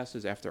MBA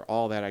classes. After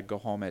all that, I'd go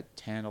home at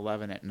 10,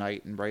 11 at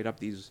night and write up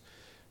these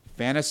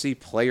fantasy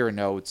player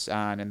notes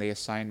on, and they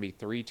assigned me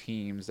 3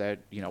 teams that,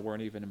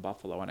 weren't even in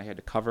Buffalo, and I had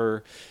to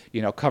cover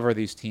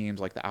these teams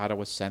like the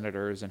Ottawa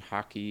Senators and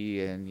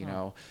hockey, and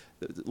a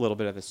little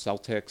bit of the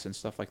Celtics and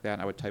stuff like that.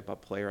 And I would type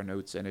up player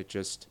notes, and it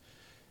just,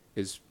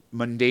 as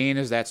mundane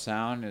as that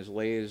sound, as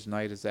late as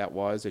night as that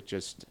was,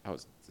 I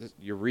was this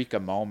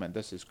eureka moment.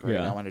 This is great.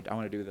 Yeah. I want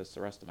to do this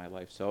the rest of my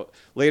life. So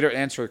later, to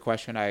answer the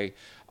question, I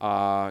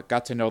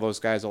got to know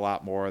those guys a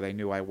lot more. They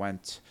knew I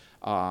went.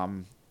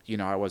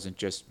 I wasn't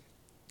just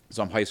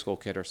some high school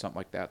kid or something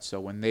like that. So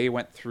when they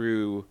went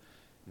through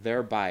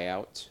their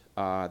buyout,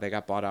 they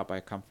got bought out by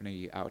a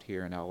company out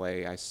here in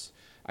LA.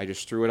 I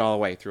just threw it all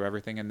away, threw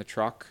everything in the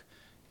truck,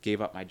 gave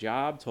up my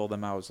job, told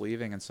them I was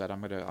leaving, and said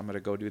I'm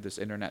gonna go do this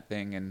internet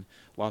thing in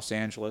Los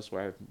Angeles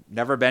where I've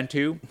never been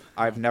to.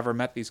 I've never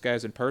met these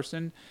guys in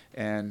person,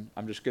 and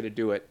I'm just gonna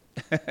do it.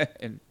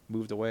 And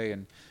moved away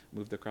and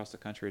moved across the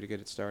country to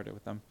get it started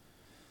with them.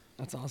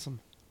 That's awesome.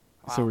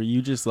 Wow. So were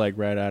you just like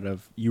right out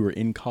of, you were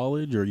in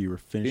college or you were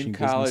finishing In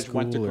business college, school,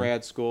 went to or?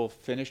 grad school,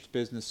 finished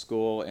business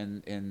school,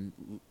 and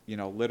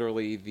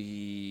literally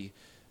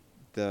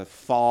the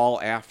fall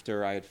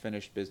after I had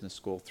finished business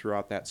school,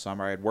 throughout that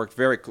summer, I had worked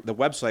the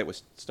website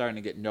was starting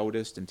to get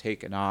noticed and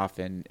taken off,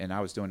 and I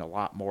was doing a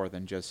lot more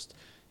than just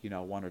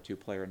 1 or 2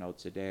 player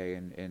notes a day,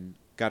 and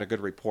got a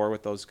good rapport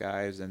with those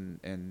guys, and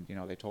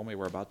they told me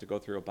we're about to go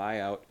through a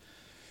buyout.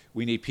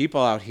 We need people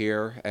out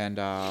here, and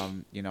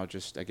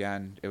just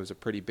again, it was a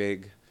pretty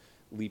big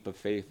leap of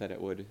faith that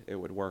it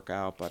would work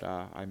out. But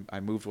I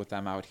moved with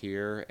them out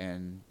here,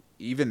 and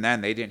even then,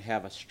 they didn't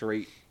have a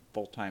straight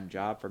full-time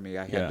job for me.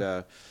 I had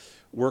to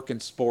work in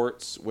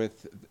sports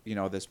with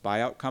this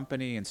buyout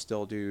company, and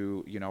still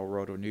do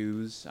Roto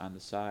News on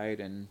the side,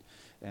 and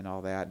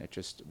all that. And it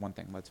just, one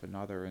thing led to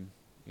another, and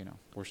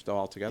we're still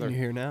all together. And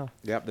you're here now.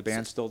 Yep, the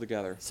band's still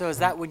together. So is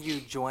that when you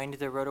joined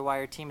the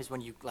RotoWire team? Is when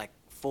you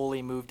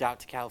fully moved out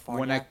to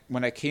California?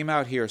 When I came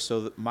out here,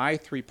 so my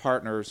 3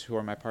 partners, who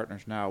are my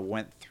partners now,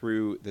 went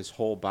through this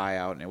whole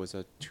buyout, and it was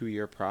a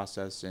 2-year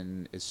process.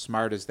 And as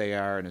smart as they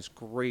are, and as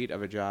great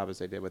of a job as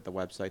they did with the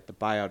website, the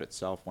buyout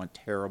itself went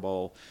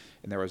terrible,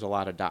 and there was a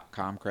lot of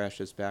 .com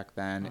crashes back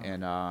then,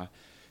 and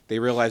they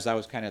realized I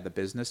was kind of the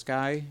business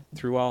guy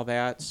through all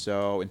that.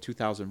 So in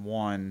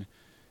 2001,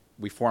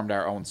 we formed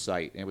our own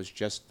site. It was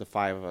just the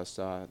 5 of us.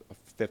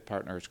 5th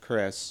partner is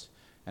Chris,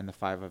 and the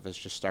 5 of us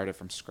just started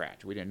from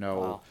scratch. We didn't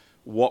know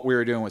what we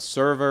were doing with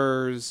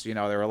servers. There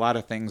were a lot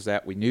of things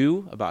that we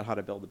knew about how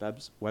to build a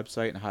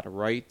website, and how to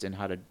write, and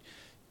how to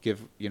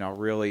give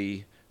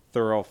really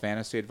thorough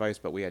fantasy advice,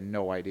 but we had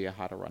no idea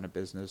how to run a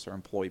business or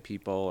employ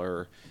people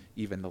or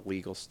even the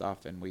legal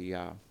stuff. And we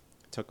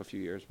took a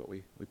few years, but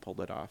we pulled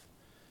it off.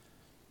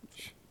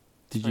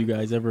 Did you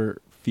guys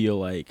ever feel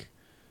like,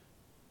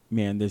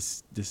 man,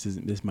 this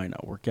might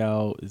not work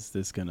out? Is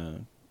this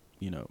gonna,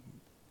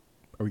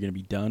 are we gonna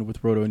be done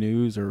with Roto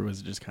News, or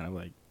was it just kind of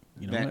like,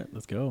 what,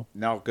 let's go?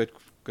 No,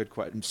 good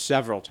question.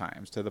 Several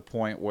times, to the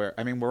point where,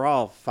 we're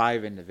all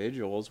 5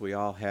 individuals. We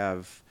all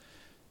have,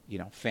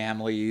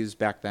 families.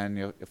 Back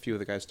then, a few of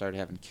the guys started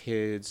having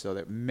kids, so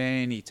that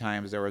many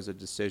times there was a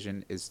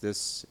decision: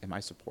 am I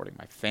supporting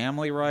my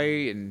family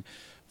right? And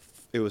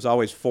it was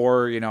always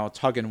 4,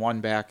 tugging one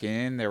back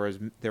in. There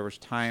was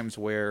times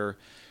where.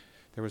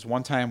 There was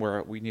one time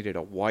where we needed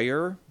a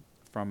wire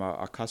from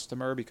a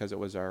customer, because it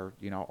was our,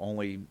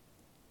 only,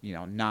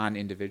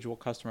 non-individual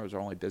customer. It was our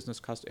only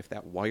business customer. If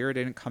that wire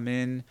didn't come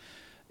in,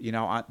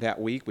 that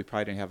week, we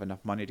probably didn't have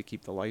enough money to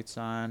keep the lights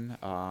on.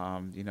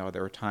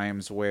 There were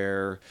times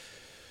where,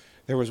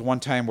 there was one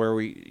time where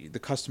the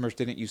customers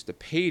didn't used to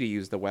pay to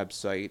use the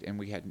website, and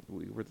we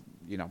were,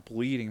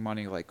 bleeding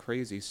money like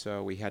crazy.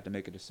 So we had to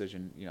make a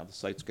decision. The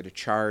site's going to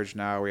charge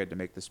now. We had to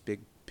make this big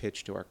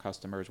pitch to our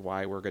customers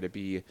why we're going to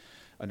be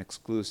an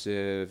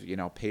exclusive,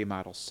 pay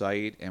model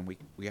site, and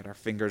we had our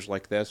fingers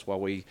like this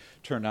while we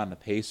turned on the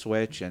pay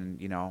switch,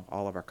 and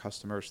all of our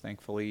customers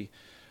thankfully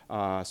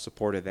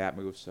supported that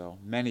move. So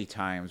many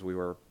times we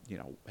were,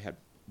 had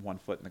one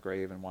foot in the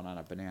grave and one on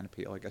a banana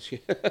peel, I guess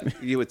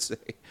you would say.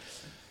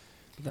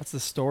 That's the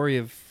story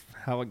of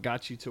how it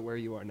got you to where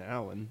you are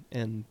now,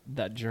 and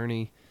that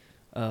journey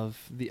of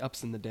the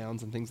ups and the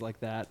downs and things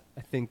like that.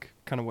 I think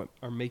kind of what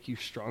are make you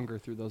stronger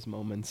through those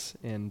moments,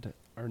 and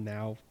are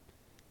now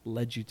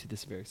led you to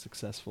this very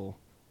successful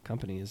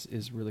company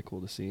is really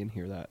cool to see and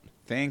hear that.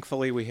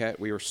 Thankfully,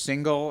 we were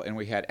single, and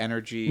we had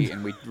energy,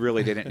 and we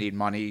really didn't need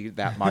money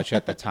that much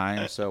at the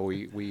time. So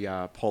we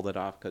pulled it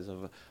off because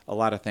of a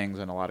lot of things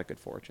and a lot of good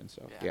fortune.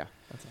 So yeah.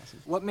 That's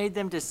awesome. What made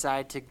them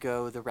decide to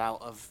go the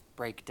route of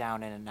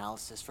breakdown and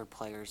analysis for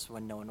players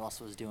when no one else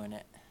was doing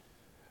it?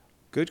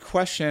 Good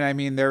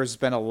question. There's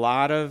been a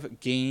lot of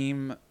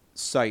game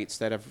sites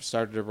that have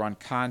started to run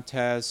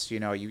contests.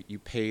 You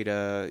pay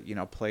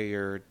to play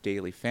your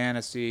daily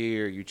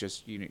fantasy, or you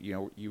just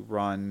you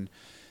run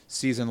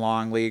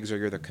season-long leagues, or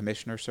you're the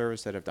commissioner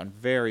service, that have done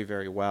very,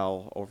 very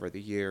well over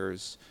the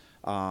years.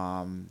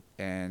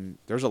 And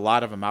there's a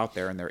lot of them out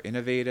there, and they're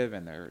innovative,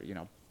 and they're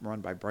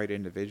run by bright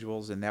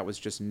individuals. And that was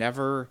just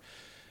never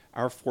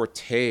our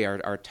forte.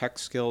 Our tech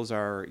skills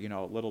are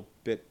a little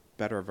bit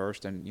better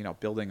versed in,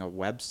 building a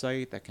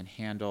website that can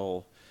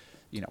handle,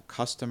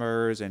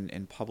 customers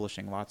and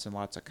publishing lots and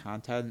lots of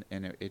content.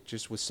 And it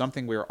just was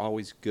something we were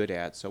always good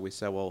at. So we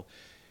said, well,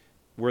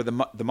 where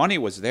the money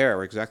was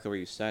there, exactly where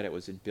you said, it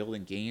was in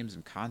building games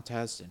and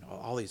contests, and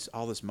all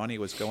this money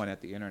was going at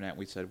the internet.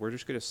 We said, we're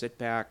just going to sit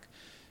back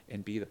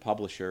and be the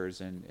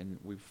publishers. And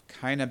we've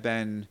kind of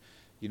been,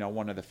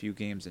 one of the few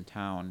games in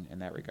town in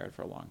that regard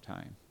for a long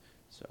time.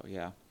 So,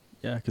 yeah.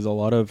 Yeah, because a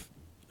lot of,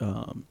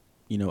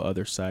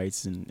 other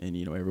sites and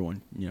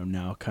everyone,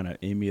 now kind of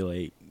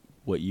emulate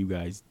what you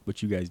guys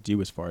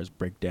do as far as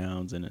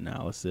breakdowns and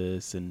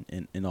analysis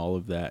and all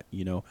of that.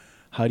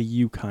 How do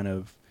you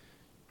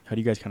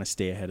guys kind of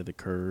stay ahead of the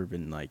curve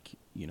and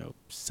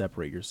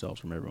separate yourselves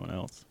from everyone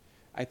else?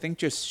 I think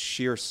just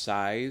sheer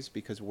size,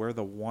 because we're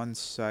the one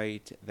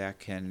site that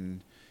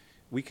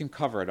we can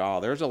cover it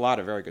all. There's a lot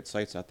of very good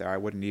sites out there. I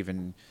wouldn't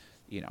even,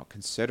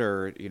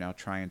 consider,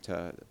 trying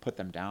to put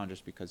them down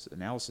just because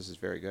analysis is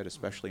very good,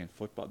 especially in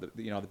football.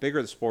 The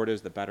bigger the sport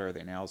is, the better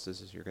the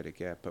analysis is you're going to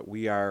get. But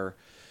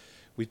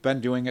we've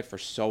been doing it for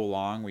so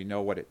long. We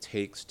know what it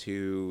takes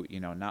to,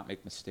 not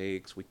make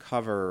mistakes. We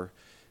cover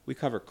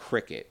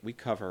cricket. We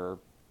cover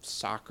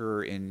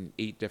soccer in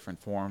 8 different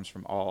forms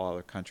from all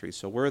other countries.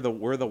 So we're the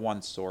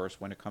one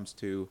source when it comes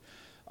to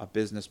a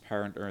business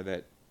partner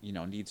that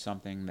needs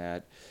something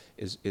that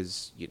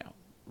is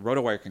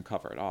RotoWire can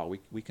cover it all.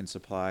 We can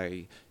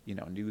supply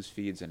news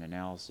feeds and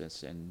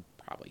analysis in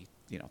probably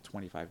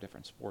 25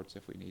 different sports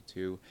if we need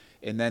to,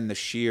 and then the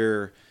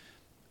sheer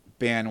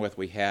bandwidth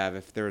we have.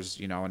 If there's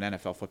an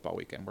NFL football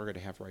weekend, we're going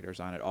to have writers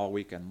on it all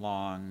weekend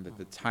long.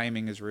 The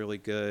timing is really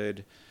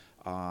good.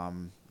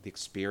 The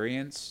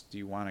experience. Do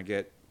you want to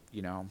get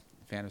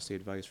fantasy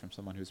advice from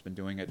someone who's been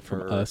doing it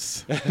for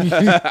us,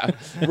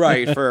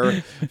 right?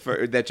 For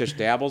that just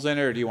dabbles in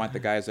it, or do you want the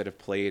guys that have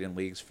played in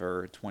leagues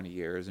for 20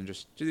 years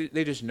and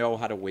they just know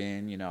how to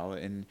win,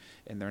 and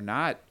they're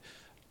not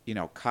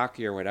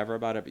cocky or whatever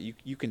about it, but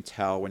you can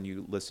tell when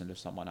you listen to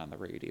someone on the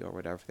radio or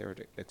whatever, if they're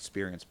an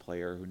experienced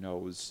player who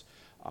knows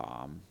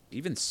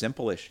even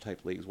simple-ish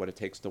type leagues, what it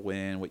takes to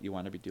win, what you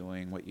want to be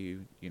doing, what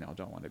you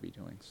don't want to be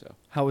doing. So,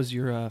 how was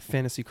your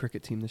fantasy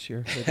cricket team this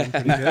year? They've been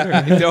pretty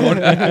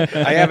good.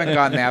 I haven't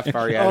gone that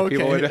far yet. Okay.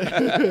 People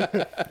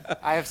would.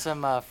 I have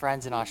some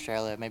friends in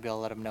Australia. Maybe I'll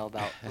let them know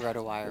about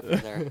RotoWire for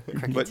their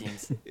cricket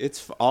teams.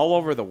 It's all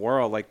over the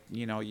world, like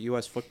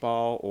U.S.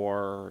 football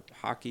or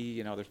hockey.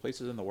 There's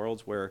places in the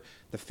world where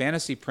the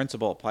fantasy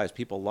principle applies.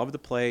 People love to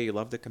play. You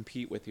love to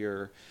compete with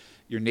your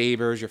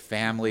neighbors, your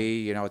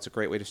family. It's a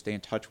great way to stay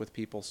in touch with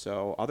people.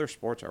 So other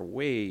sports are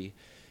way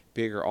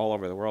bigger all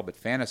over the world, but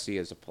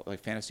fantasy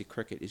fantasy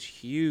cricket is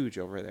huge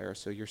over there.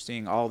 So you're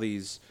seeing all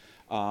these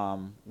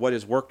what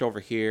has worked over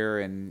here,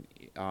 and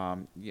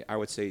I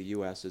would say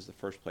U.S. is the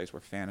first place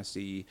where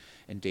fantasy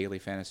and daily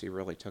fantasy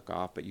really took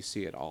off. But you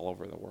see it all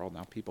over the world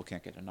now. People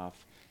can't get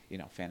enough,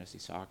 fantasy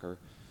soccer.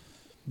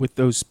 With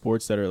those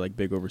sports that are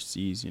big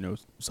overseas,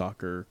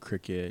 soccer,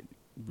 cricket,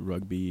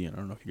 rugby, and I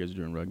don't know if you guys are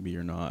doing rugby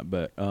or not,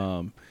 but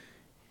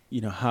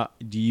how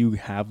do you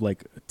have a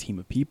team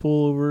of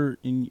people over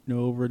in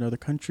other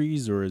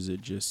countries, or is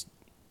it just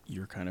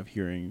you're kind of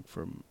hearing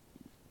from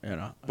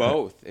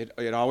both?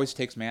 It always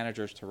takes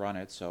managers to run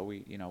it, so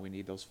we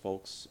need those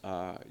folks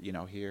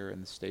here in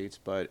the States,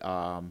 but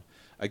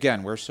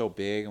again, we're so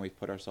big and we've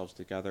put ourselves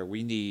together.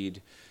 We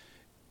need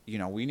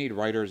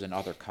writers in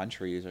other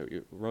countries.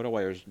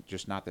 RotoWire is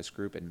just not this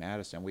group in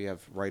Madison. We have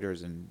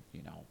writers in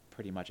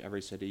pretty much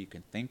every city you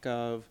can think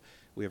of.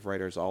 We have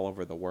writers all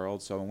over the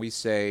world. So when we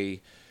say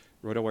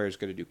RotoWire is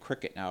going to do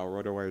cricket now,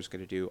 RotoWire is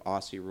going to do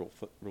Aussie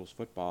rules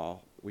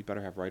football, we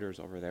better have writers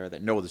over there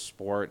that know the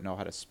sport, know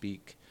how to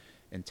speak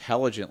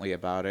intelligently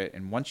about it.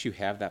 And once you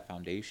have that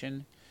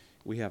foundation,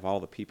 we have all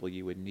the people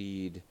you would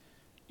need,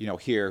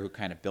 here who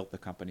kind of built the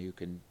company, who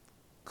can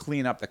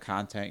clean up the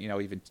content.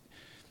 Even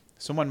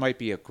someone might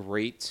be a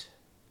great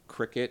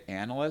cricket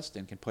analyst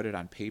and can put it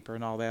on paper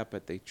and all that,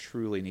 but they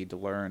truly need to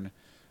learn,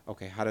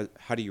 okay,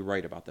 how do you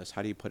write about this?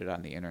 How do you put it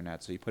on the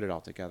internet? So you put it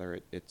all together.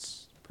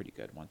 It's pretty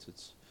good once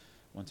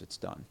it's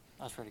done.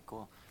 That's pretty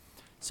cool.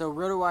 So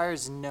RotoWire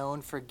is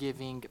known for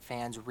giving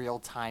fans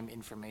real-time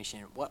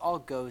information. What all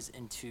goes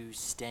into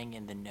staying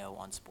in the know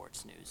on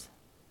sports news?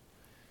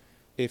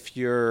 If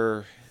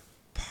you're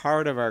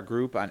part of our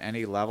group on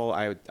any level,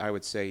 I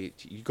would say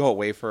you go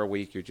away for a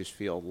week, you just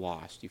feel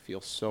lost. You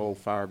feel so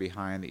far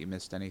behind that you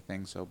missed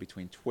anything. So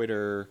between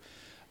Twitter,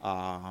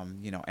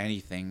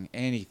 anything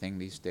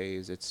these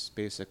days, it's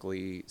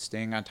basically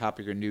staying on top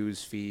of your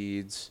news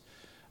feeds.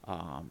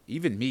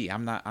 Even me,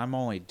 I'm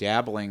only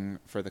dabbling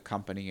for the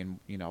company in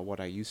what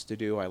I used to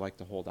do. I like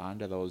to hold on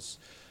to those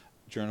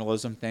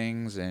journalism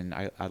things, and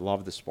I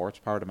love the sports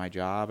part of my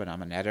job, and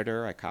I'm an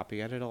editor. I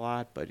copy edit a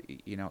lot, but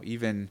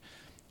even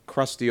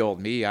crusty old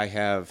me, I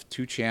have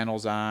 2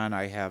 channels on.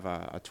 I have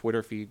a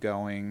Twitter feed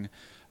going.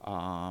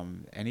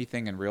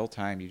 Anything in real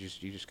time, you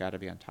just got to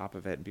be on top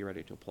of it and be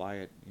ready to apply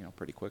it,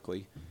 pretty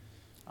quickly.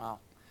 Wow.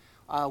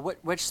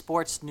 Which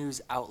sports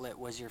news outlet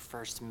was your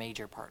first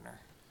major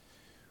partner?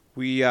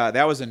 We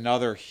that was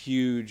another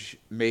huge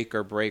make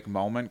or break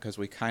moment because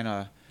we kind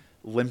of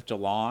limped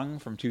along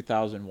from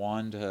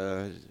 2001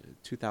 to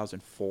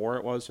 2004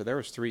 it was. So there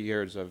was 3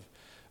 years of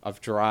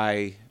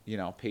dry,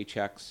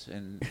 paychecks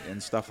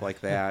and stuff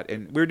like that.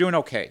 And we were doing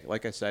okay.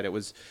 Like I said, it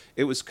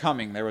was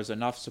coming. There was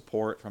enough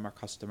support from our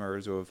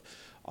customers who have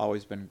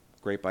always been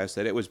great by us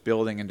that it was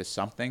building into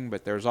something.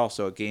 But there's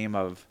also a game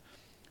of,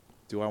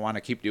 do I want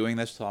to keep doing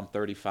this till I'm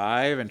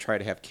 35 and try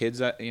to have kids,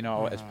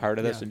 as part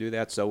of this and do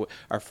that? So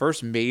our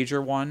first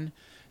major one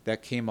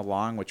that came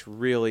along, which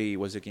really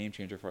was a game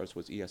changer for us,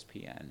 was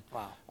ESPN.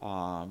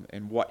 Wow.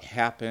 And what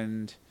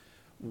happened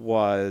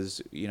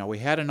was, we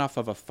had enough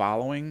of a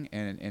following,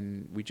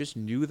 and we just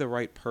knew the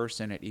right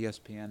person at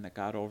ESPN that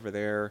got over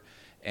there,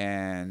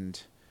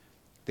 and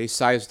they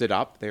sized it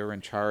up. They were in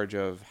charge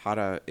of how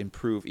to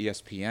improve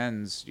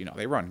ESPN's.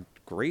 They run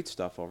great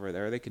stuff over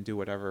there. They can do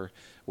whatever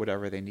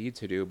they need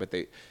to do. But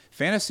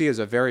fantasy is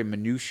a very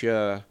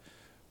minutia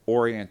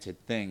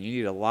oriented thing. You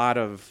need a lot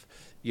of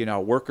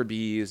worker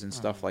bees and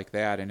stuff like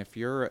that. And if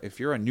you're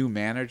a new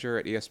manager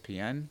at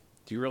ESPN,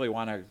 do you really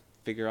want to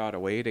figure out a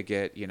way to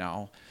get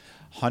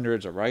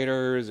hundreds of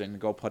writers and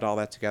go put all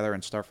that together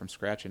and start from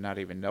scratch and not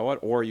even know it?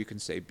 Or you can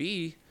say,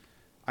 B,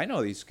 I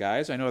know these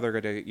guys. I know they're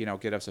going to,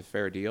 get us a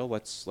fair deal.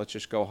 Let's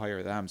just go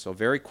hire them. So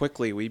very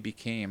quickly we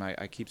became,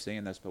 I keep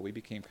saying this, but we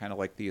became kind of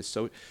like the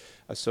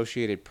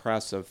Associated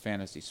Press of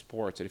fantasy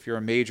sports. And if you're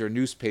a major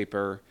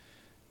newspaper,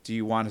 do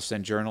you want to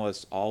send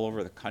journalists all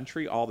over the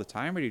country all the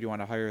time, or do you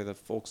want to hire the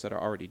folks that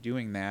are already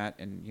doing that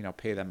and,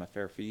 pay them a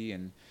fair fee?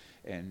 And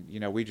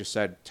we just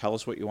said, tell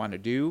us what you want to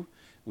do.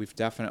 We've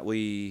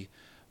definitely,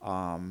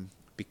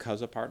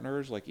 because of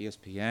partners like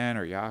ESPN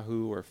or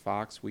Yahoo or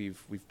Fox,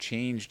 we've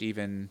changed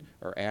even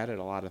or added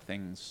a lot of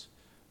things,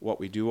 what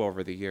we do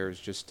over the years,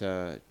 just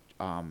to,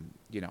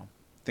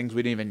 things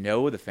we didn't even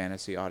know the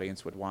fantasy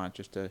audience would want,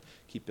 just to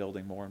keep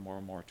building more and more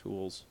and more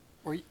tools.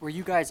 Were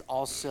you guys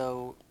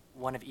also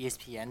one of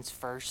ESPN's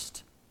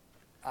first,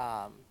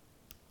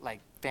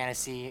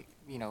 fantasy,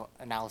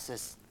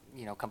 analysis,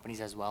 companies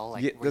as well?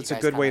 Like, yeah, that's a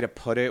good way to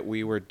put it.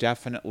 We were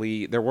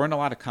definitely, there weren't a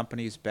lot of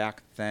companies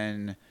back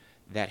then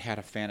that had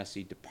a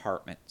fantasy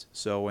department.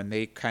 So when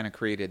they kind of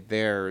created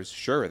theirs,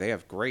 sure, they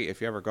have great. If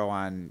you ever go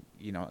on,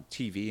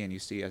 TV and you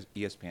see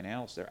ESPN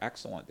analysts, they're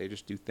excellent. They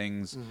just do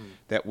things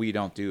that we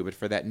don't do. But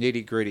for that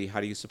nitty gritty,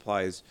 how do you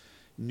supply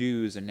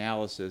news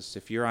analysis?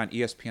 If you're on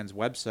ESPN's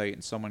website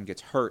and someone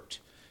gets hurt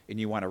and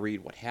you want to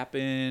read what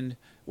happened,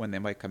 when they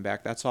might come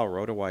back, that's all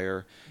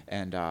RotoWire.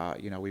 And,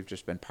 we've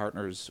just been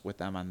partners with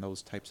them on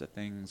those types of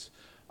things.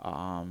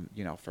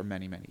 For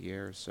many, many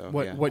years. So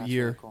what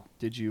year really cool.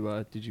 did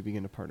you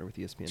begin to partner with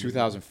ESPN?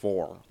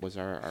 2004 was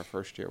our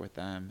first year with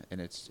them, and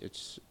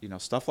it's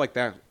stuff like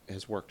that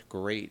has worked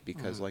great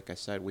because, like I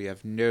said, we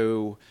have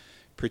no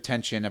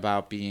pretension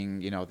about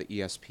being the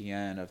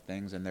ESPN of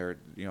things, and they're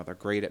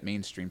great at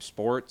mainstream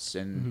sports,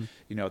 and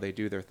they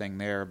do their thing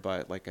there.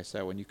 But like I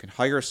said, when you can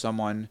hire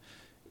someone,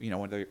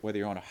 whether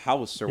you own a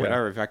house or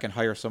whatever, if I can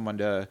hire someone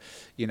to,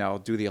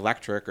 do the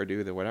electric or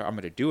do the whatever, I'm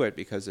going to do it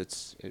because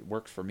it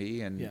worked for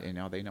me, and they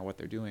know what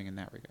they're doing in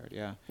that regard.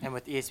 Yeah. And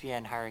with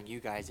ESPN hiring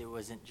you guys, it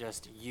wasn't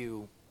just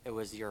you; it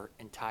was your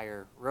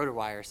entire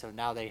RotoWire. So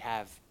now they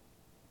have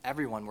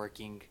everyone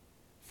working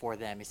for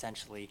them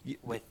essentially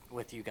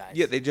with you guys.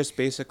 Yeah, they just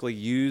basically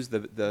use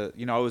the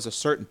it was a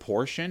certain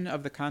portion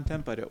of the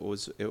content, but it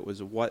was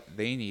what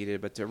they needed.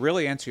 But to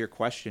really answer your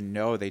question,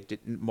 no, they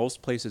didn't.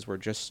 Most places were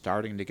just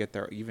starting to get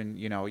there. Even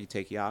you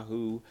take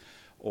Yahoo,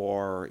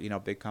 or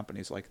big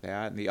companies like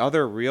that. And the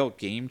other real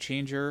game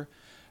changer,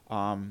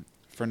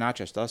 for not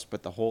just us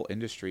but the whole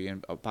industry,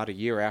 and about a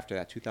year after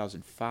that,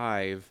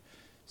 2005,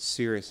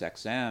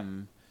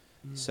 SiriusXM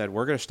said,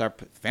 we're going to start,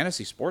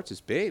 fantasy sports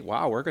is big.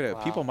 Wow,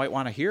 people might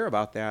want to hear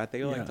about that.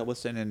 They like to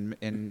listen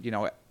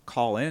and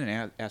call in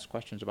and ask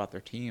questions about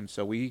their team.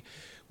 So we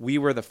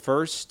were the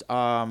first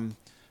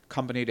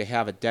company to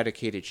have a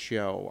dedicated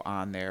show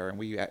on there, and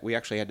we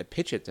actually had to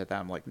pitch it to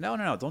them like, no,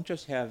 don't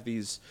just have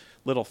these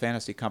little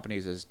fantasy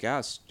companies as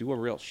guests. Do a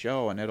real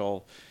show.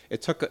 And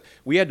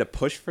we had to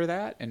push for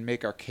that and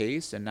make our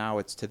case, and now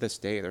it's, to this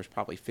day, there's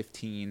probably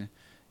 15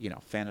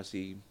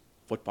 fantasy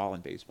football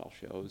and baseball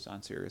shows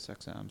on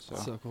SiriusXM.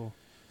 So cool.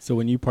 So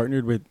when you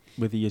partnered with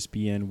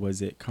ESPN,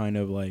 was it kind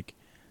of like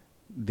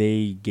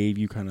they gave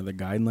you kind of the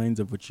guidelines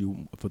of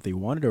what they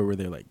wanted, or were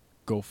they like,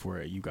 go for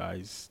it, you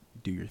guys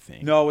do your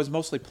thing? No, it was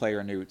mostly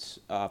player news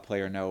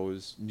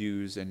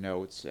and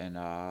notes, and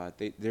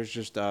there's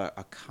just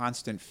a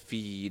constant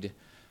feed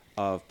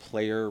of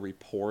player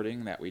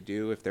reporting that we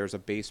do. If there's a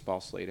baseball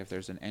slate, if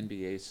there's an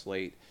NBA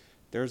slate,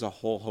 there's a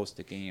whole host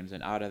of games,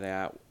 and out of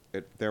that,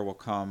 there will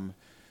come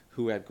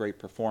who had great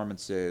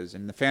performances.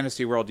 In the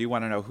fantasy world, you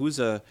want to know who's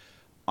a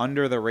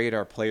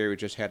under-the-radar player who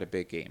just had a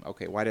big game.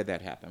 Okay, why did that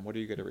happen? What are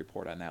you going to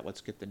report on that? Let's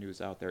get the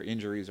news out there.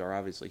 Injuries are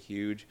obviously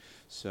huge,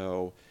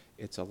 so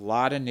it's a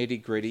lot of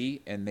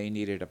nitty-gritty, and they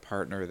needed a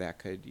partner that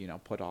could,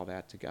 put all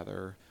that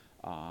together,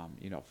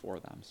 for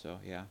them. So,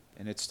 yeah.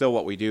 And it's still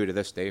what we do to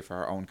this day for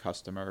our own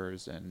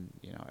customers and,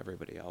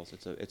 everybody else.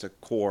 It's a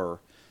core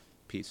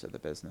piece of the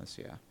business.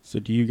 Yeah. So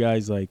are you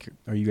guys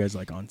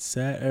like on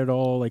set at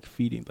all, like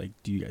feeding, like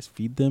do you guys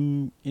feed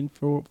them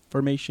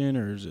information,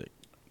 or is it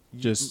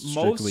just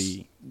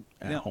strictly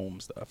at home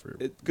stuff? Or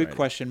good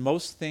question.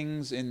 Most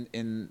things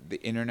in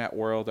the internet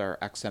world are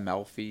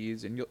XML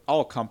feeds, and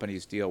all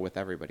companies deal with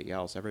everybody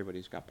else.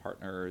 Everybody's got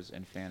partners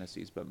and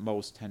fantasies, but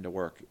most tend to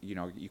work.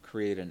 You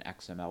create an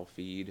XML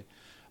feed,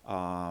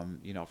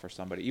 for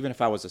somebody. Even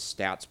if I was a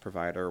stats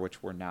provider,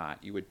 which we're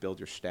not, you would build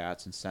your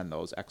stats and send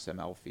those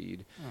XML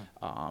feed,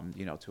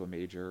 to a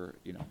major,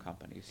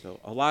 company. So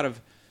a lot of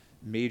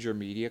major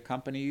media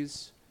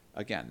companies,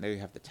 again, they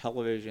have the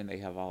television, they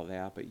have all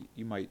that, but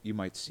you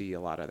might see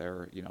a lot of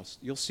their,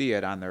 you'll see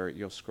it on their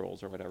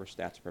scrolls or whatever,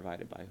 stats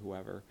provided by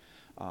whoever.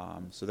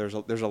 So there's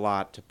a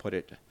lot to put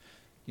it,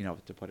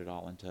 to put it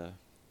all into,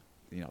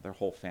 their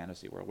whole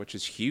fantasy world, which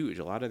is huge.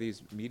 A lot of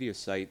these media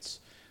sites,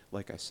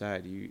 like I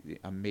said,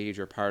 a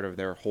major part of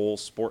their whole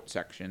sports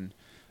section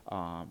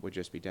would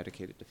just be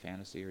dedicated to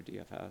fantasy or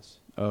DFS.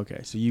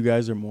 Okay, so you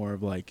guys are more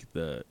of like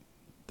the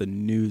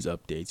news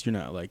updates. You're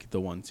not like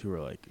the ones who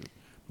are like,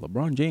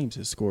 LeBron James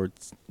has scored.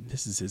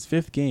 This is his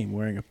 5th game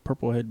wearing a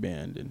purple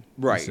headband, and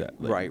right.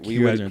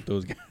 You guys aren't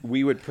those guys.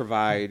 We would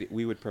provide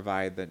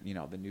the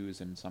the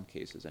news and in some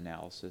cases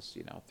analysis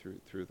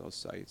through those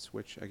sites,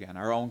 which again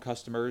our own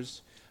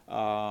customers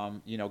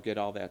get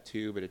all that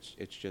too. But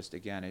it's just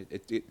again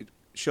it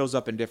shows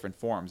up in different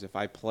forms. If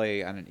I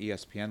play on an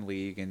ESPN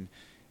league, and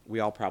we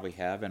all probably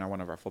have in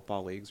one of our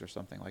football leagues or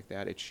something like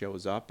that, it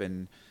shows up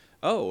and.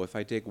 Oh, if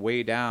I dig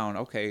way down,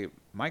 okay,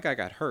 my guy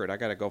got hurt. I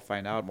got to go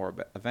find out more.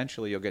 But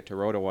eventually you'll get to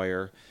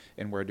RotoWire,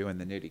 and we're doing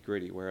the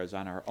nitty-gritty. Whereas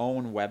on our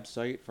own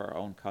website for our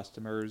own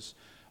customers,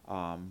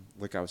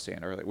 like I was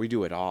saying earlier, we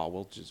do it all.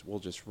 We'll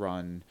just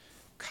run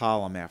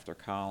column after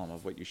column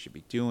of what you should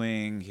be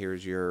doing.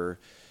 Here's your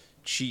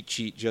cheat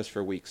sheet just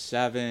for week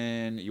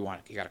 7. You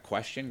got a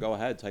question? Go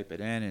ahead, type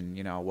it in,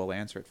 and we'll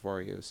answer it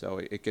for you. So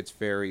it gets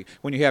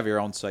when you have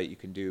your own site, you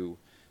can do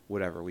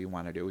whatever we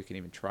want to do. We can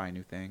even try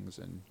new things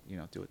and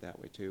do it that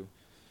way too.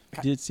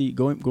 I did see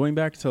going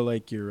back to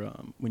like your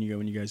when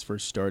you guys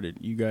first started,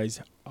 you guys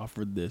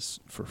offered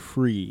this for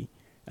free,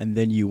 and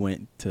then you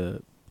went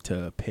to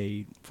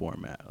paid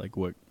format. Like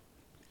what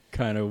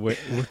kind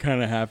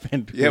of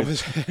happened? Yeah,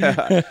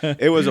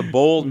 it was a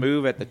bold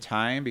move at the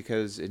time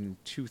because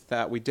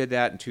we did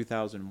that in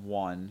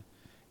 2001.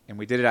 And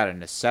we did it out of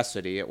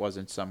necessity. It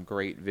wasn't some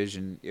great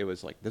vision. It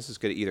was like, this is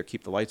going to either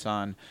keep the lights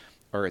on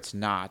or it's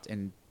not.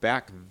 And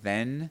back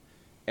then,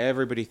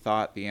 everybody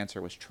thought the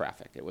answer was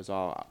traffic. It was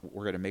all,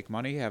 we're going to make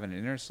money having an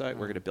internet site.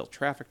 We're going to build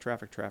traffic,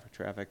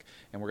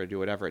 and we're going to do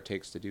whatever it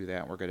takes to do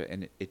that.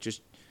 And it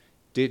just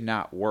did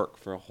not work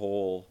for a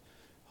whole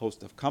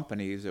host of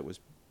companies. It was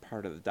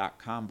part of the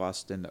dot-com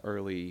bust in the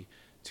early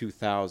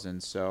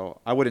 2000s. So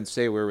I wouldn't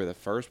say we were the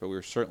first, but we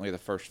were certainly the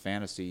first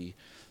fantasy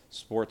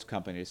sports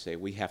company to say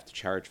we have to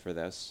charge for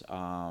this.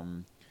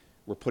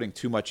 We're putting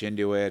too much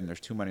into it, and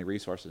there's too many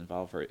resources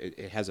involved for it.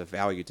 It has a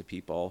value to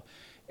people,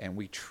 and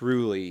we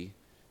truly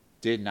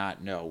did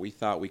not know. We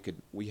thought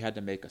we had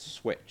to make a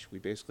switch. We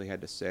basically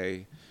had to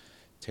say,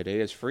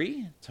 today is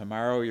free.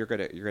 Tomorrow you're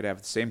gonna have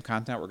the same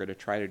content. We're gonna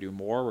try to do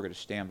more. We're gonna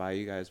stand by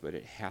you guys, but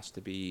it has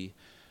to be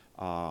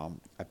a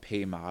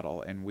pay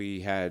model. And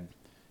we had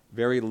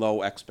very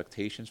low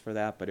expectations for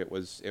that, but it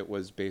was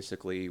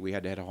basically we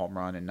had to hit a home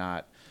run and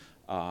not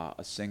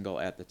a single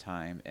at the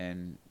time.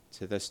 And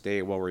to this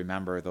day, we'll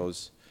remember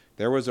those.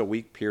 There was a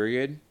 1-week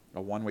period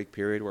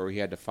where we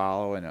had to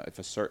follow, and if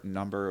a certain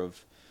number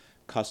of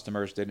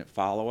customers didn't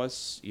follow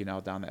us,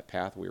 down that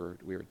path, we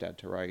were dead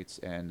to rights,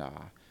 and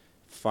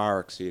far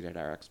exceeded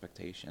our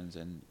expectations.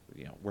 And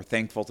we're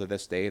thankful to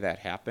this day that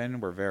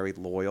happened. We're very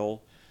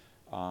loyal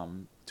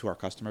to our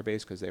customer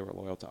base because they were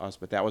loyal to us.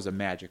 But that was a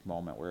magic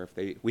moment where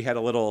we had a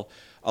little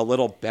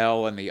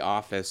bell in the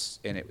office,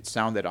 and it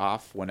sounded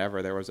off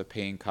whenever there was a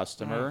paying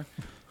customer.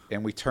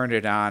 And we turned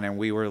it on, and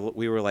we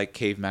were like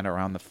cavemen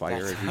around the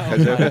fire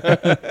because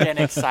getting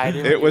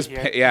excited. It was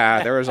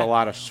there was a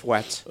lot of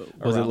sweat.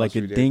 Was it like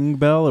a ding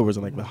bell, or was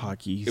it like the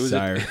hockey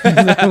siren?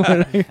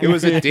 It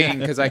was a ding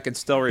because I can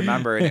still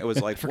remember, and it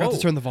was like, forgot whoa.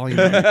 to turn the volume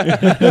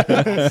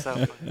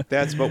on.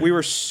 But we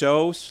were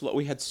so slow.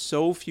 We had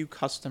so few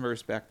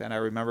customers back then. I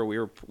remember we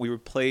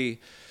would play.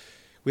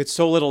 We had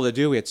so little to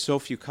do. We had so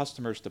few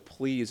customers to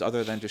please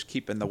other than just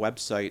keeping the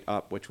website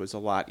up, which was a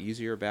lot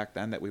easier back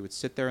then, that we would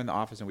sit there in the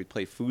office and we'd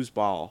play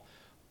foosball.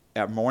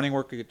 At morning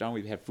work would get done,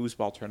 we'd have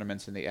foosball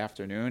tournaments in the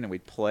afternoon, and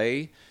we'd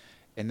play.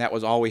 And that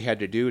was all we had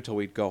to do until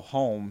we'd go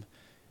home.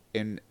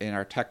 And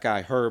our tech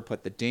guy, Herb,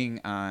 put the ding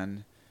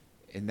on.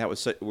 And that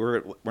was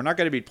we're not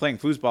going to be playing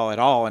foosball at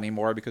all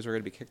anymore because we're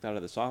going to be kicked out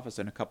of this office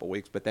in a couple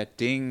weeks. But that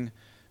ding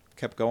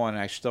kept going,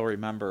 and I still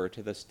remember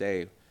to this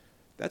day.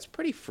 That's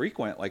pretty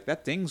frequent. Like,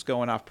 that ding's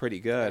going off pretty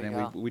good. And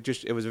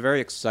it was a very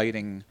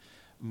exciting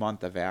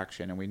month of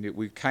action. And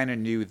we kind of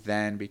knew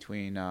then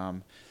between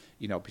that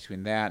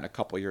and a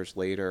couple years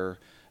later,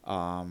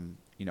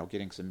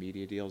 getting some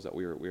media deals that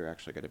we were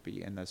actually going to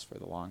be in this for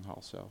the long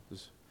haul. So it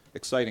was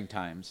exciting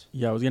times.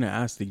 Yeah, I was gonna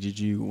ask, like, did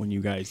you, when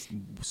you guys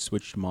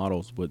switched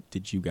models, what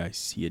did you guys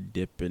see a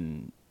dip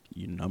in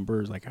your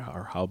numbers, like,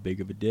 or how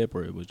big of a dip,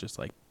 or it was just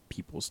like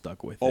people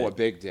stuck with Oh, it? a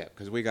big dip,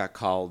 because we got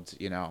called,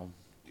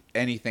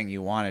 anything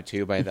you wanted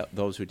to by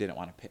those who didn't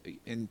want to pay.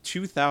 In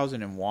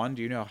 2001,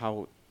 do you know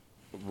how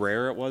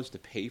rare it was to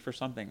pay for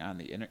something on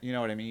the internet? You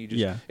know what I mean?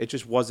 It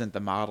just wasn't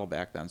the model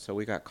back then. So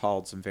we got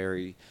called some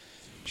very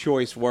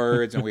choice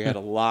words, and we had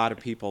a lot of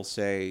people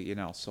say,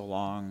 so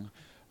long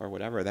or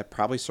whatever. That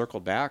probably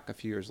circled back a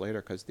few years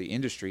later, because the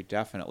industry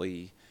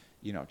definitely,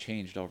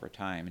 changed over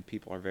time, and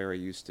people are very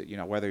used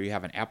to, whether you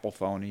have an Apple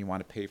phone and you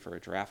want to pay for a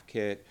draft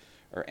kit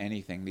or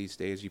anything these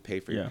days, you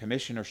pay for your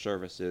commissioner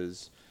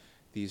services.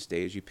 These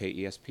days, you pay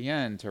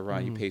ESPN to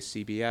run, you pay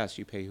CBS,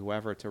 you pay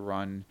whoever to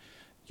run,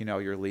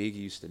 your league.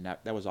 You used to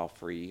that was all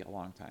free a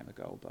long time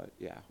ago. But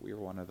yeah, we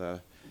were one of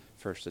the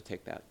first to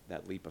take that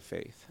leap of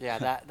faith.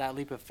 Yeah, that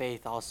leap of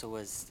faith also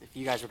was, if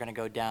you guys were going to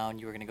go down,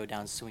 you were going to go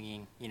down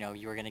swinging. You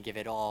were going to give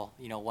it all.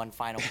 One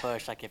final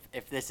push. Like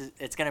if this is,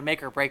 it's going to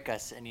make or break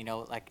us. And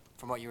like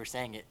from what you were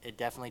saying, it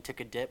definitely took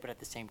a dip, but at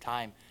the same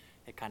time,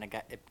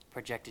 it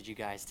projected you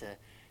guys to,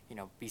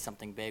 be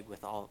something big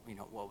with all,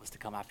 what was to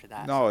come after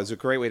that. No, it's a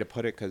great way to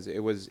put it, because it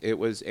was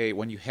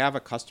when you have a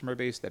customer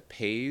base that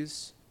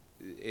pays,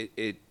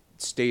 it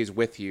stays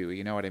with you.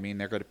 You know what I mean?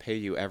 They're going to pay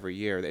you every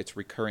year. It's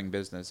recurring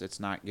business. It's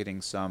not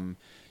getting some,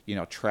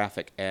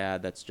 traffic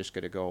ad that's just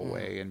going to go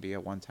away and be a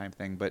one-time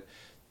thing. But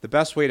the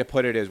best way to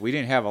put it is, we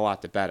didn't have a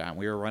lot to bet on.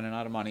 We were running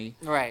out of money.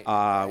 Right.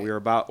 We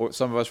were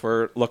some of us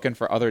were looking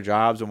for other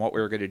jobs and what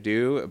we were going to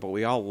do, but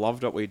we all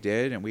loved what we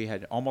did, and we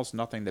had almost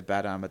nothing to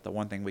bet on. But the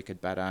one thing we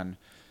could bet on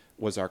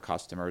was our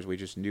customers. We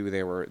just knew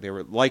they were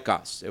like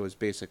us. It was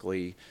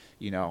basically,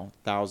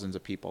 thousands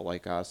of people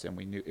like us, and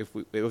we knew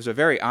it was a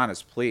very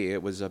honest plea.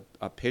 It was a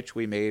pitch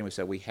we made, and we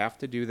said, we have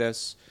to do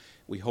this.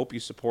 We hope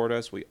you support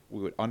us. We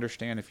would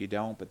understand if you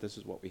don't, but this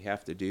is what we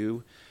have to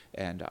do.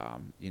 And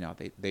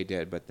they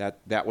did. But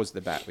that was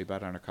the bet. We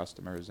bet on our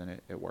customers,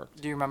 and it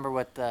worked. Do you remember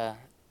what the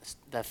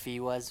fee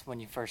was when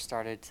you first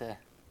started to?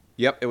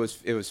 Yep, it was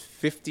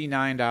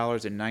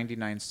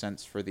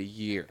 $59.99 for the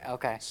year.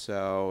 Okay.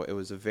 So it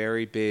was a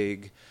very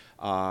big.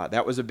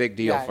 That was a big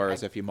deal for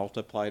us. If you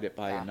multiplied it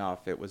by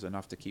enough, it was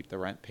enough to keep the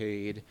rent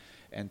paid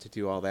and to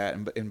do all that.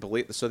 And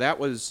believe, so that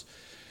was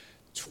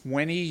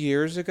 20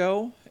 years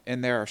ago,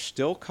 and there are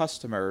still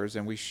customers,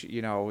 and we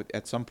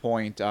at some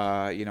point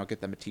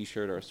get them a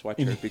T-shirt or a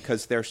sweatshirt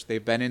because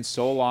they've been in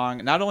so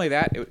long. Not only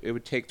that, it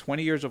would take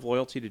 20 years of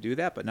loyalty to do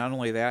that, but not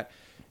only that,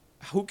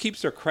 who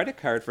keeps their credit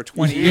card for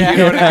 20 years? You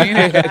know what I mean?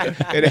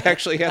 It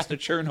actually has to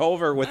churn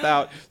over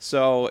without.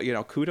 So,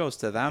 kudos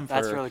to them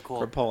really cool.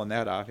 for pulling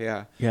that off.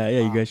 Yeah. Yeah.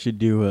 You guys should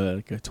do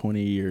like a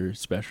 20-year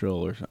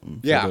special or something.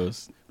 Yeah.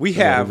 Those, we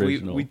have.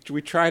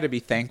 We try to be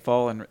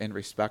thankful and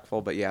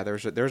respectful, but yeah,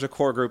 there's a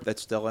core group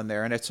that's still in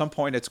there, and at some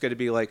point it's going to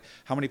be like,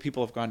 how many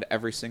people have gone to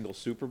every single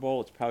Super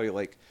Bowl? It's probably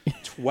like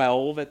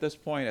 12 at this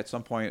point. At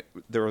some point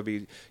there will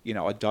be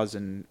a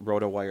dozen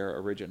RotoWire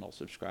original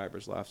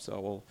subscribers left,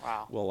 so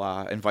we'll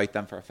invite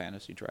them for a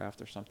fantasy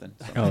draft or something.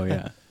 Oh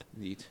yeah,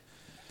 neat.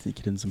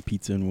 Get in some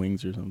pizza and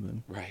wings or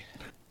something. Right.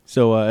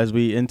 So as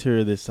we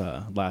enter this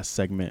last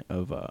segment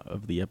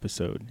of the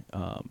episode,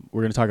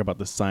 we're gonna talk about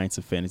the science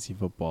of fantasy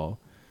football.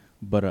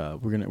 But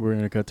we're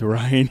gonna cut to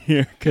Ryan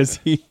here, because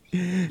if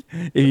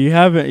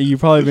you've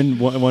probably been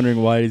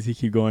wondering why does he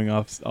keep going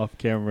off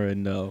camera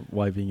and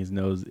wiping his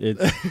nose.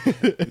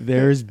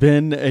 There's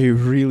been a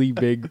really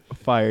big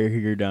fire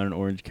here down in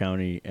Orange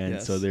County,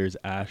 and so there's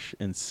ash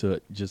and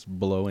soot just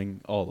blowing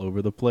all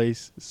over the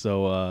place.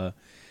 So I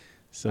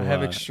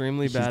have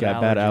extremely bad allergies. He's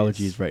got bad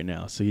allergies right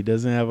now, so he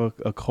doesn't have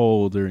a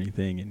cold or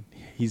anything, and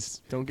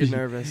don't get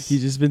nervous.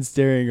 He's just been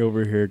staring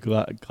over here,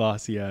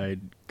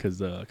 glossy-eyed,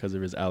 because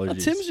of his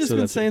allergies. Tim's just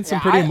been saying some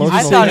pretty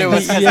emotional things. I thought it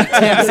was because of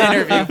Tim's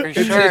interview for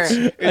sure.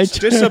 It's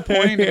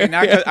disappointing.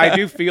 I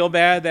do feel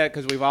bad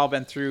because we've all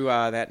been through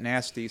that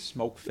nasty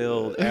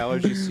smoke-filled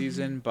allergy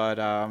season. But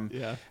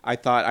I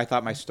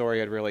thought my story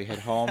had really hit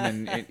home,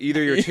 and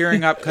either you're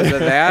tearing up because of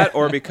that,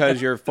 or because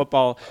your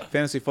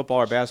fantasy football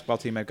or basketball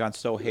team had gone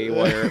so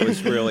haywire, it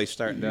was really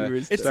starting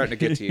to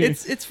get to you.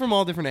 It's from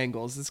all different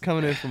angles. It's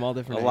coming in from all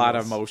different angles. A lot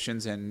of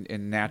emotions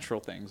and natural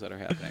things that are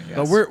happening.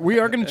 Yes. But we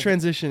are going to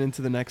transition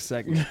into the next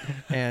segment,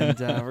 and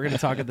we're going to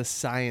talk about the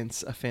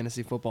science of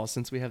fantasy football.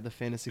 Since we have the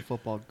fantasy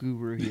football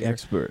guru here, the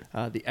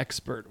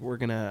expert, we're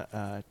going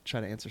to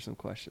try to answer some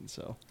questions.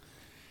 So,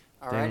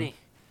 alrighty.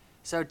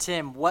 So,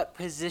 Tim, what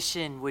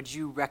position would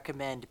you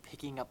recommend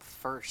picking up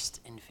first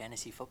in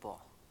fantasy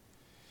football?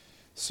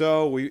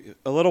 So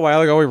a little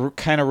while ago, we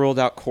kind of ruled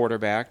out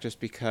quarterback just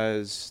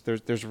because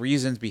there's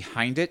reasons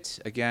behind it.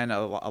 Again,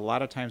 a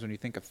lot of times when you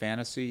think of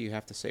fantasy, you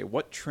have to say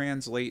what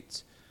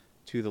translates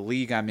to the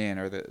league I'm in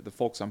or the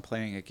folks I'm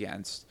playing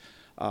against.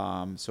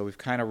 So we've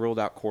kind of ruled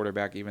out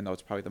quarterback, even though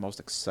it's probably the most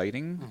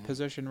exciting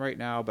position right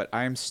now. But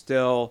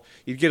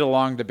you'd get a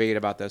long debate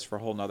about this for a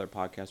whole nother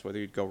podcast, whether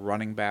you'd go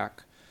running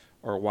back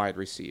or wide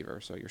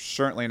receiver. So you're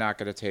certainly not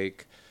going to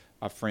take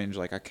a fringe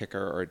like a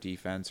kicker or a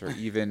defense, or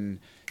even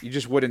you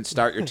just wouldn't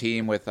start your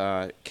team with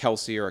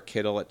Kelsey or a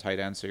Kittle at tight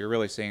end. So you're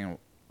really saying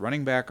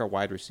running back or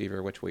wide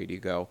receiver, which way do you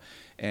go?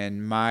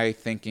 And my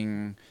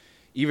thinking,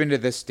 even to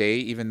this day,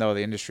 even though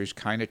the industry's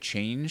kind of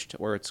changed,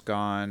 where it's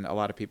gone, a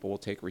lot of people will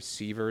take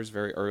receivers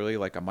very early,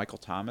 like a Michael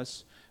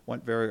Thomas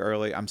went very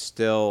early. I'm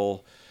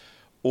still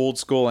old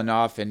school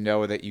enough and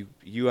know that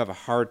you have a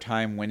hard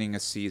time winning a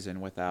season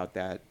without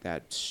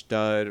that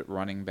stud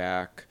running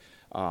back.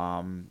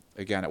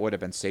 Again, it would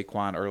have been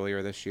Saquon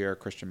earlier this year,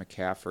 Christian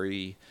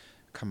McCaffrey,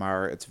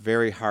 Kamara. It's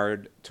very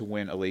hard to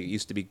win a league. It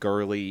used to be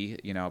Gurley,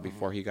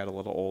 before he got a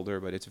little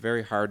older, but it's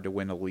very hard to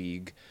win a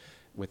league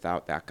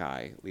without that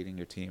guy leading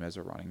your team as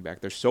a running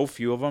back. There's so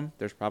few of them.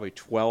 There's probably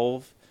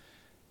 12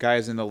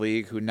 guys in the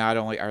league who not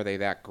only are they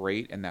that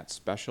great and that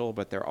special,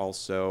 but they're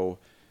also,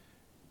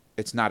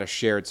 it's not a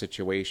shared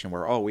situation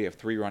where, we have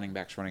 3 running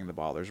backs running the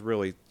ball. There's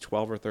really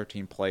 12 or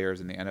 13 players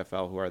in the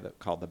NFL who are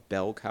called the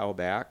bell cow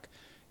back,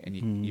 and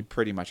you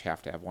pretty much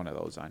have to have one of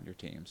those on your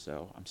team.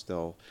 So I'm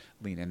still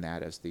leaning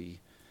that as the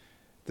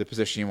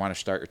position you want to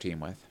start your team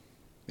with.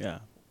 Yeah,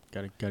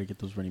 gotta get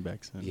those running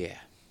backs in. Yeah.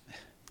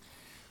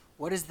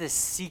 What is the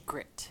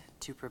secret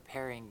to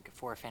preparing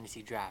for a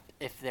fantasy draft,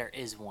 if there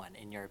is one,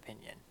 in your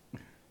opinion?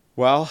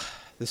 Well,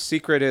 the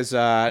secret is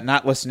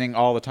not listening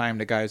all the time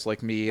to guys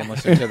like me and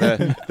listening to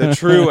the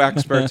true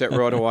experts at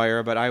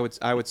RotoWire. But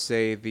I would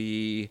say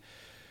the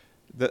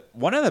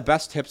one of the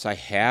best tips I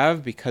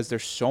have, because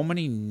there's so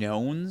many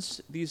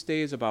knowns these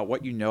days about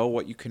what you know,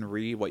 what you can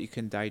read, what you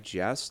can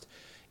digest,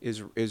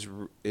 is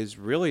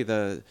really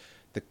the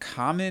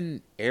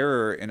common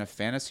error in a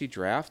fantasy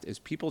draft is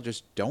people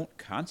just don't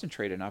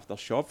concentrate enough. They'll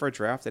show up for a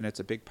draft and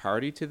it's a big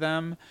party to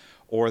them,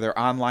 or they're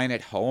online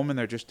at home and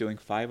they're just doing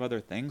 5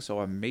 other things. So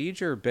a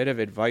major bit of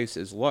advice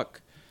is,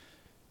 look,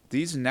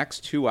 these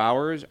next 2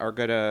 hours are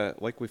going to,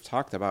 like we've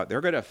talked about,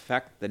 they're going to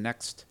affect the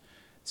next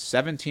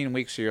 17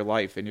 weeks of your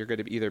life, and you're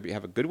going to either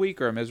have a good week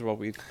or a miserable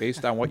week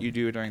based on what you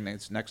do during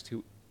these next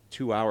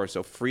two hours.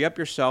 So free up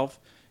yourself,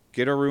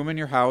 get a room in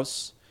your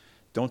house.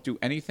 Don't do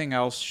anything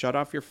else. Shut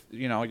off your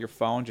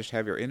phone. Just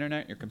have your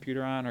internet, your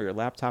computer on, or your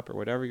laptop, or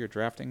whatever you're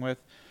drafting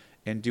with,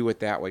 and do it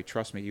that way.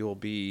 Trust me,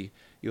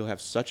 you'll have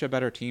such a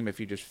better team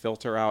if you just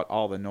filter out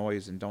all the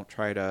noise and don't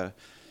try to,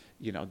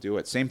 do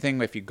it. Same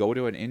thing if you go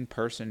to an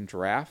in-person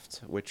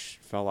draft, which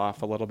fell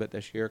off a little bit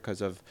this year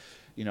because of,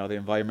 the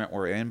environment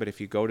we're in. But if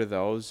you go to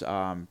those,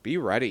 be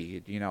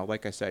ready.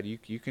 Like I said,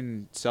 you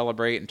can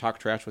celebrate and talk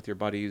trash with your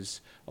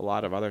buddies a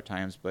lot of other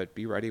times, but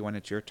be ready when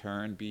it's your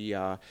turn.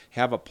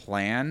 Have a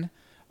plan.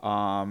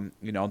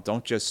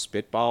 Don't just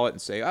spitball it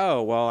and say,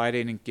 oh, well, I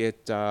didn't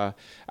get the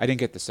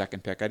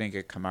second pick. I didn't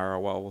get Kamara.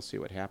 Well, we'll see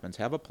what happens.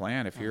 Have a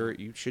plan. If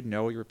you should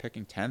know you're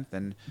picking 10th,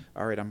 and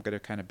all right, I'm going to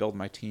kind of build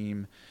my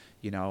team,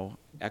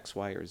 X,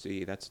 Y, or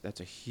Z. That's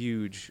a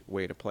huge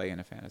way to play in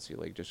a fantasy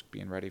league. Just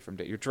being ready from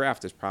day. Your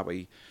draft is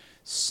probably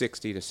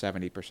 60 to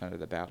 70% of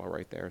the battle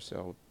right there.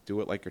 So do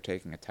it like you're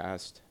taking a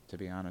test, to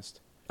be honest.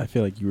 I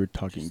feel like you were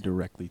talking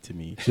directly to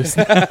me just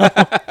now,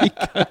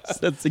 because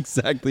that's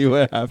exactly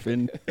what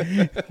happened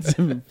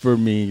for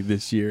me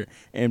this year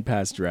and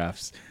past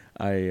drafts.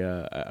 I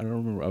don't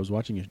remember. I was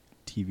watching a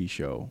TV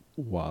show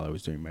while I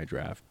was doing my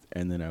draft,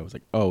 and then I was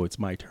like, "Oh, it's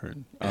my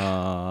turn.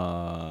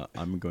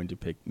 I'm going to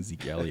pick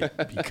Zeke Elliott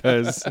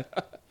because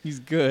he's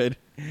good,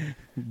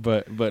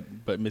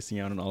 but missing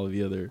out on all of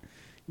the other."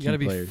 You got to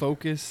be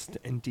focused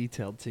and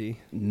detailed, T.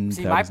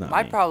 See,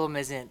 my problem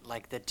isn't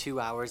like the 2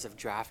 hours of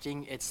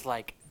drafting. It's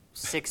like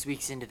 6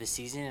 weeks into the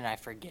season, and I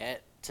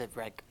forget to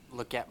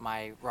look at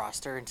my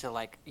roster until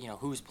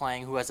who's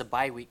playing, who has a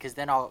bye week, because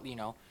then I'll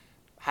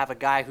have a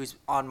guy who's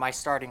on my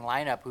starting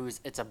lineup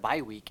it's a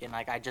bye week, and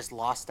I just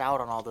lost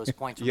out on all those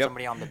points with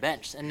somebody on the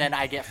bench, and then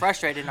I get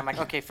frustrated and I'm like,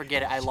 okay,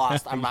 forget it, I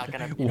lost. I'm not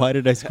gonna. Why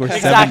did I score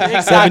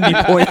exactly.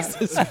 70 points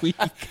this week?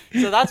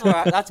 So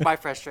that's my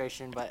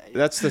frustration. But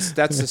that's the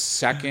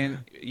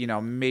second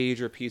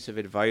major piece of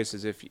advice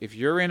is if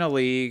you're in a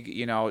league,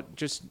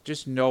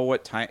 just know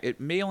what time. It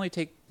may only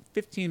take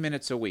 15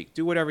 minutes a week.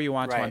 Do whatever you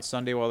want to on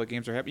Sunday while the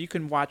games are happening. You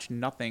can watch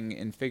nothing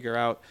and figure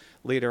out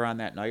later on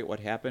that night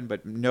what happened,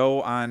 but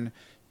know on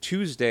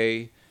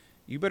Tuesday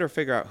you better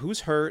figure out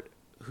who's hurt,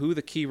 who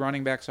the key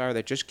running backs are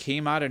that just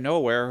came out of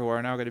nowhere, who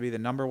are now going to be the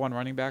number 1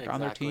 running back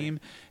on their team.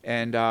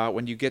 And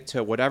when you get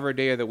to whatever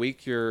day of the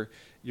week your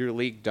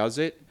league does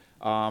it,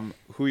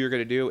 who you're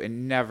going to do,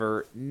 and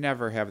never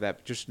have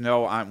that. Just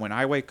know when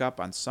I wake up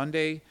on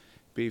Sunday,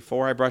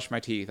 before I brush my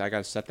teeth, I got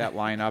to set that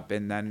line up,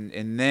 and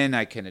then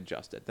I can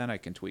adjust it. Then I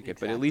can tweak it,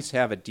 but at least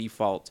have a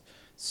default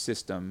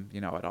system,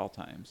 at all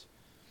times.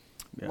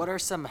 Yeah. What are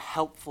some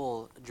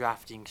helpful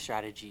drafting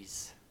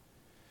strategies?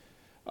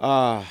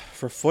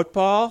 For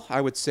football, I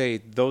would say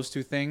those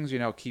 2 things.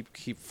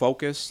 Keep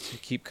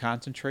focused, keep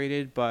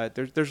concentrated. But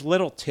there's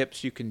little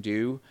tips you can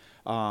do.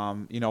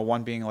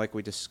 One being like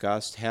we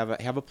discussed, have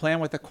a plan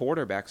with the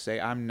quarterback. Say,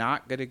 I'm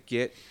not going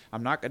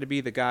to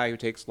be the guy who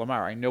takes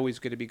Lamar. I know he's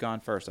going to be gone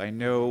first. I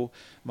know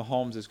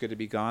Mahomes is going to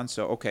be gone.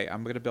 So, okay,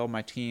 I'm going to build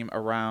my team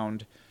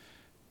around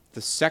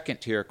the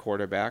second tier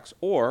quarterbacks,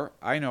 or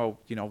I know,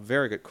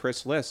 very good.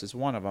 Chris Liss is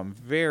one of them.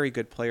 Very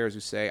good players who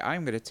say,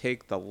 I'm going to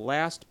take the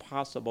last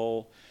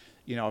possible,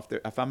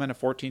 if I'm in a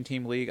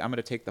 14-team league, I'm going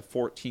to take the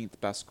 14th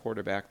best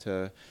quarterback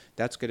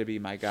that's going to be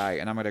my guy.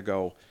 And I'm going to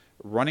go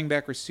running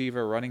back,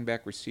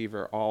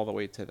 receiver, all the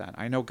way to then.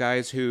 I know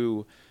guys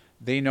who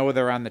they know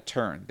they're on the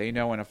turn. They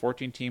know in a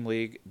 14-team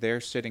league,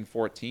 they're sitting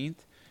 14th,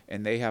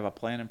 and they have a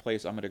plan in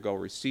place. I'm going to go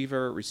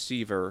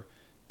receiver,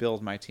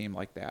 build my team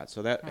like that.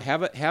 So that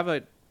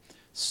have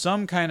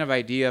some kind of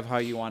idea of how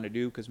you want to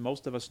do, because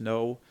most of us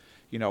know,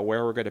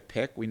 where we're going to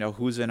pick. We know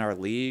who's in our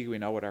league. We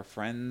know what our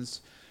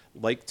friends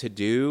like to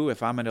do.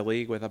 If I'm in a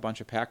league with a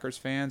bunch of Packers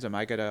fans, am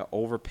I going to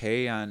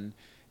overpay on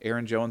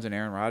Aaron Jones and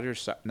Aaron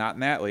Rodgers? Not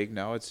in that league.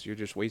 No, you're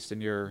just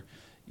wasting your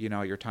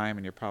time,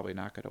 and you're probably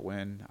not going to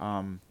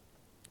win.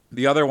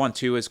 The other one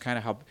too is kind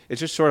of how it's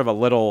just sort of a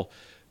little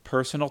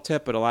personal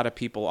tip, but a lot of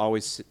people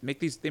always make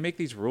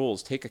these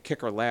rules. Take a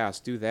kicker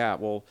last, do that.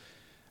 Well,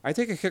 I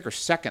take a kicker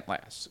second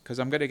last because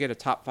I'm going to get a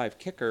top 5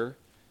 kicker.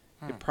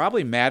 It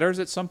probably matters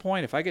at some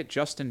point. If I get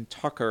Justin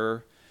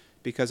Tucker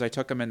because I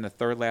took him in the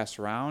third last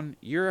round,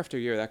 year after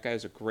year, that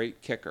guy's a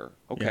great kicker.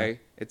 Okay,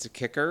 It's a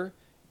kicker.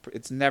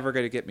 It's never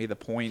going to get me the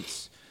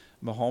points,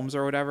 Mahomes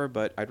or whatever,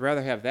 but I'd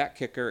rather have that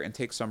kicker and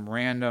take some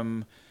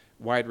random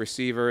wide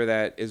receiver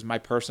that is my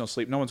personal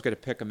sleep. No one's going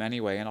to pick him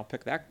anyway, and I'll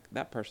pick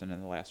that person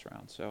in the last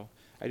round. So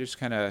I just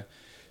kind of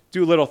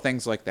do little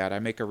things like that. I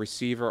make a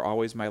receiver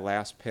always my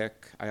last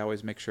pick. I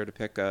always make sure to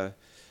pick a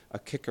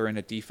kicker in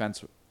a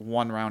defense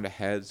one round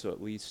ahead, so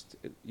at least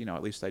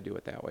I do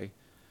it that way.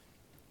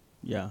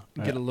 Yeah.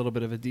 Get a little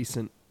bit of a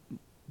decent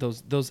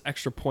those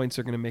extra points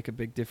are going to make a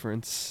big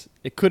difference.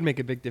 It could make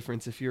a big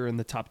difference if you're in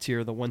the top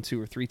tier, the 1,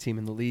 2, or 3 team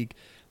in the league.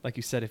 Like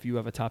you said, if you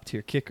have a top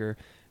tier kicker,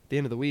 at the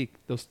end of the week,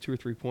 those 2 or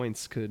 3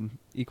 points could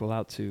equal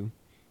out to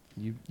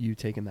you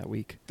taking that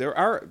week. There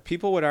are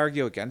people would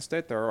argue against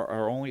it. There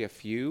are only a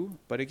few,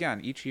 but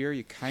again, each year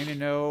you kind of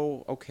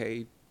know,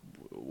 okay,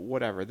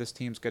 whatever, this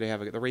team's going to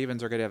have the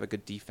Ravens are going to have a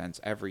good defense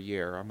every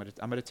year. I'm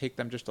going to take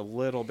them just a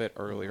little bit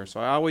earlier. So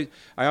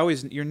I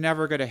always you're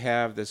never going to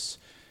have this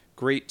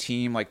great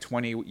team like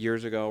 20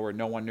 years ago where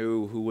no one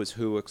knew who was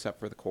who except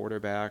for the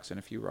quarterbacks and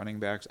a few running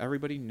backs.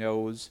 Everybody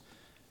knows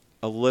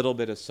a little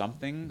bit of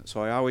something.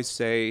 So I always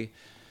say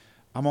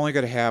I'm only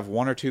going to have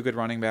 1 or 2 good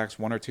running backs,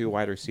 1 or 2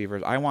 wide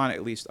receivers. I want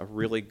at least a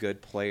really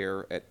good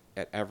player at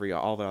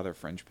all the other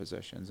fringe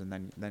positions,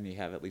 and then you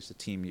have at least a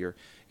team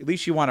at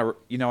least you want to,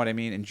 you know what I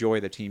mean, enjoy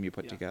the team you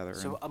put together.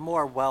 So a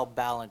more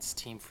well-balanced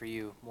team for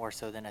you, more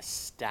so than a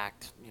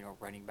stacked,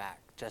 running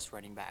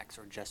backs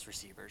or just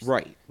receivers.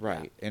 Right.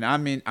 Yeah. And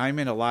I'm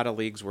in a lot of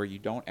leagues where you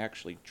don't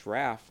actually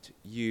draft.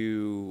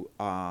 They're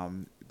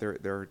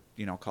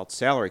called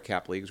salary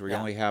cap leagues where you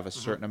only have a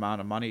certain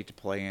amount of money to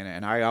play in,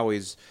 and I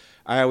always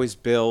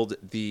build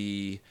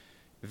the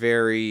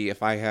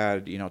if I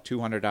had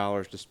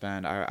 $200 to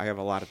spend, I have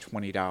a lot of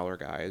 $20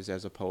 guys,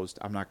 as opposed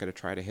I'm not going to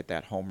try to hit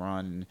that home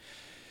run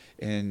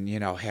and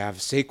have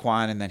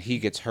Saquon and then he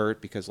gets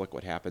hurt because look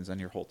what happens. Then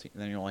your whole team,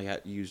 then you only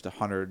used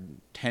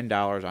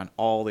 $110 on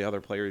all the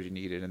other players you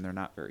needed, and they're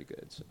not very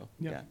good. So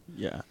yeah.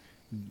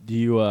 Do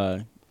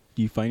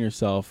you find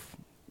yourself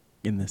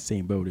in the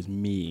same boat as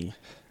me,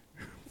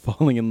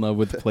 falling in love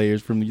with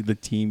players from the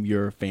team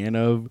you're a fan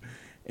of,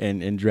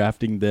 and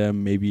drafting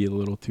them maybe a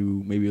little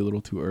too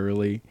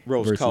early,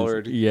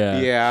 rose-colored?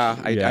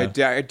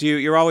 I do.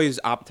 You're always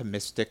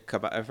optimistic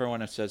about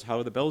everyone that says how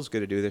are the Bills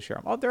going to do this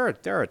year. They're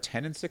a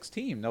 10-6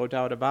 team, no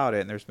doubt about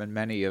it. And there's been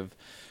many of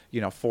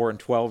 4 and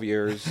 12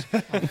 years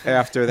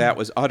after that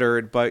was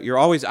uttered, but you're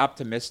always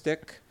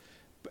optimistic.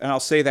 And I'll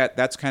say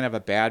that's kind of a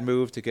bad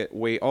move to get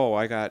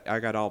I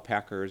got all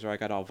Packers or I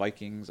got all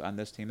Vikings on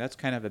this team. That's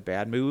kind of a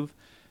bad move.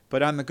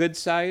 But on the good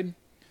side,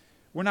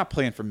 we're not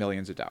playing for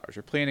millions of dollars.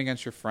 You're playing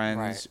against your friends.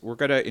 Right. We're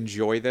going to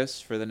enjoy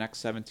this for the next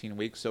 17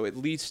 weeks. So at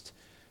least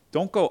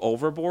don't go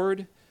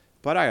overboard.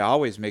 But I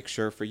always make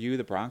sure for you,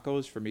 the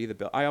Broncos, for me, the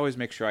Bills, I always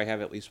make sure I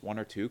have at least 1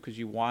 or 2 because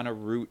you want to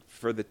root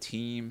for the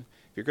team.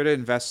 If you're going to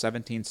invest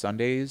 17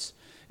 Sundays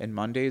and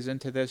Mondays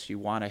into this, you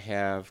want to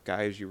have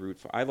guys you root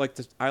for. I like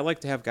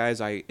to have guys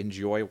I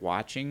enjoy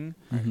watching.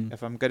 Mm-hmm.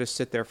 If I'm going to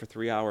sit there for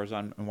 3 hours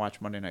and watch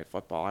Monday Night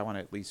Football, I want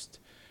to at least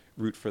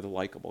root for the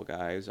likable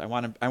guys. I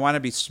want to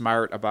be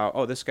smart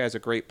about, this guy's a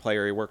great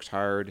player. He works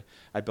hard.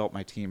 I built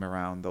my team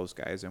around those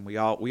guys, and we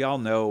all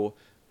know.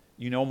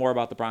 You know more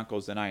about the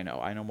Broncos than I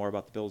know. I know more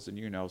about the Bills than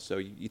you know. So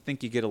you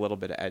think you get a little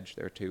bit of edge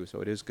there too.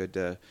 So it's good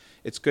to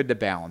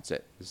balance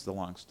it. Is the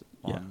long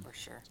for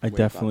sure. I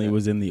definitely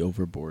was in the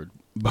overboard.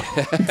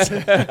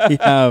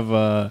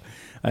 I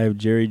have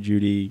Jerry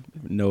Jeudy,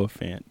 Noah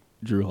Fant,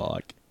 Drew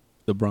Hawk,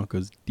 the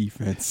Broncos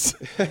defense,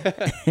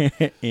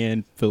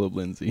 and Phillip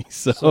Lindsay.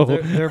 So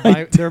their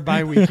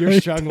bye week.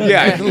 You're struggling.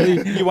 Yeah,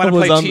 you want to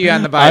play T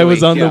on the bye week. I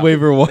was on the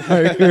waiver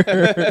wire.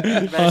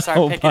 Better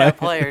start picking up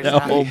players.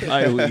 That whole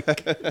bye week.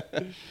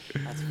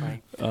 That's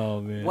funny.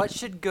 Oh man. What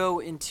should go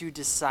into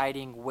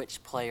deciding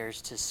which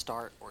players to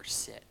start or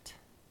sit?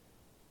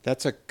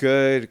 That's a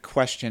good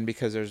question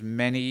because there's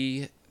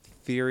many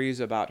theories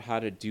about how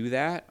to do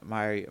that.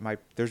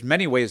 There's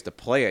many ways to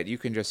play it. You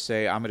can just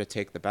say I'm going to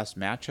take the best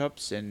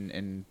matchups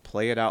and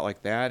play it out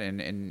like that,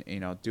 and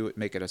do it,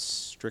 make it a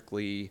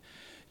strictly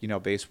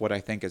based what I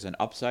think is an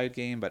upside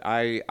game. But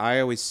I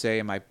always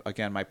say my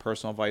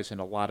personal advice, and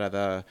a lot of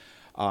the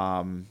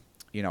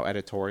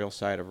editorial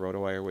side of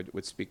RotoWire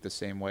would speak the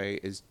same way,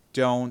 is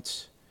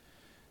don't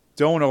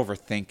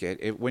overthink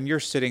it. When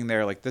you're sitting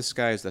there, like, this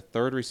guy is the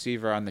third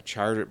receiver on the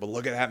Chargers, but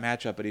look at that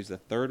matchup, but he's the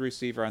third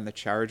receiver on the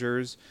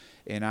Chargers,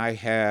 and I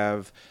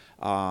have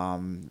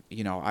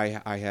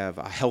I have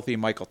a healthy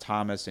Michael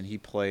Thomas, and he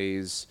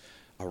plays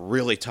a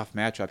really tough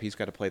matchup. He's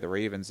got to play the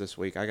Ravens this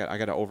week. I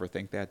got to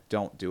overthink that.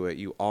 Don't do it.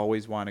 You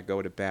always want to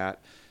go to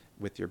bat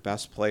with your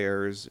best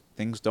players.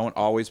 Things don't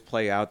always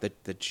play out.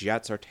 The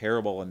Jets are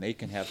terrible, and they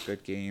can have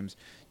good games.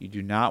 You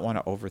do not want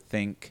to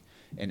overthink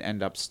and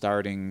end up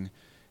starting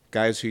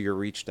guys who you've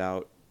reached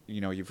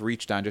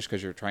on just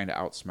because you're trying to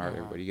outsmart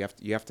everybody.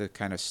 You have to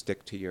kind of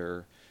stick to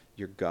your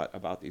gut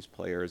about these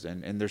players.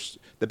 And there's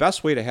the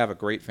best way to have a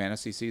great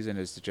fantasy season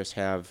is to just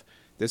have,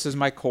 this is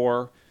my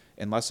core.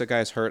 Unless a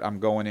guy's hurt, I'm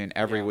going in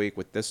every week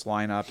with this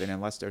lineup. And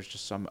unless there's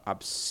just some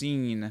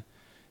obscene,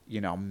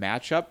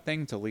 matchup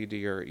thing to lead to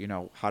your,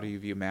 how do you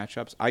view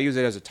matchups? I use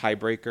it as a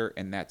tiebreaker,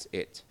 and that's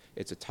it.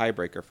 It's a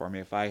tiebreaker for me.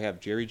 If I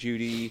have Jerry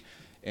Jeudy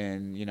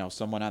and,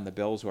 someone on the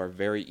Bills who are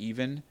very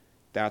even,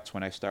 that's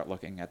when I start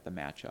looking at the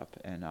matchup.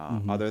 And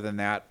other than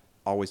that,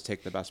 always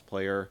take the best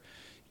player.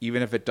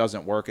 Even if it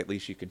doesn't work, at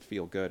least you can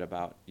feel good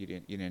about you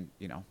didn't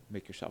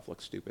make yourself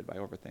look stupid by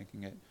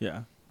overthinking it.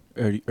 Yeah.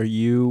 Are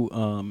you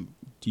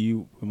do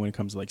you, when it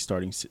comes to like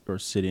starting or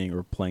sitting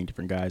or playing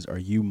different guys, are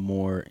you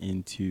more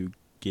into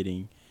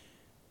getting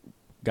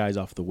guys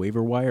off the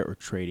waiver wire or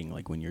trading,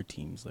 like when your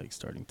team's like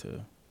starting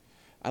to?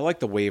 I like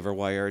the waiver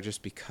wire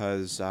just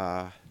because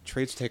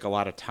trades take a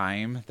lot of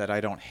time that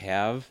I don't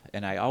have,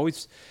 and I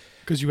always.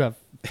 Because you have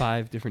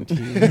 5 different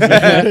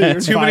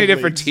teams. Too many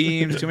different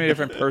teams, too many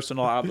different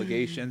personal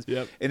obligations.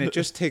 Yep. And it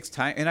just takes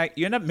time. And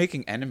you end up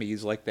making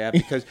enemies like that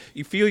because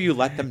you feel you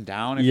let them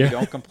down if you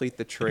don't complete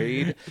the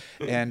trade.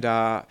 And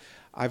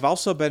I've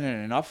also been in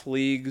enough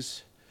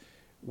leagues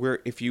where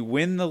if you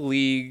win the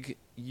league,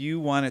 you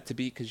want it to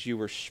be because you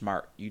were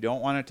smart. You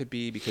don't want it to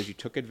be because you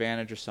took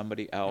advantage of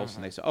somebody else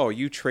and they say, oh,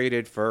 you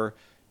traded for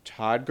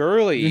Todd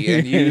Gurley,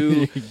 and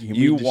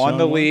you won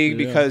the league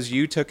because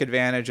you took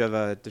advantage of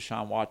a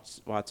Deshaun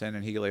Watson,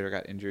 and he later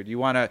got injured. You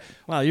want to?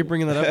 Wow, you're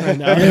bringing that up right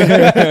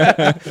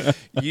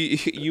now.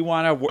 you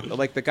want to,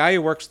 like, the guy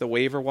who works the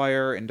waiver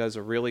wire and does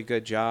a really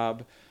good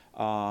job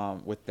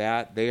with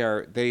that.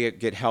 They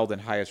get held in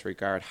highest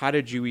regard. How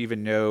did you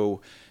even know?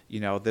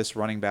 This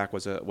running back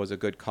was a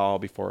good call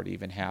before it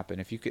even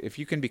happened. If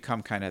you can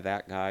become kind of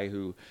that guy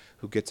who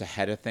gets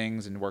ahead of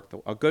things and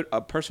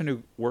a person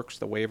who works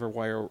the waiver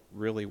wire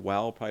really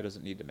well probably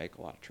doesn't need to make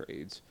a lot of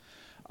trades.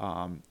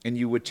 And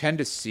you would tend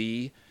to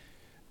see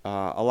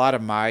a lot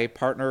of my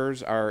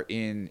partners are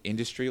in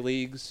industry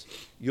leagues.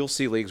 You'll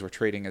see leagues where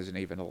trading isn't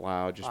even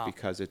allowed just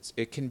because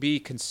it can be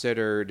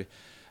considered.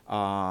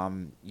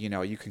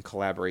 You can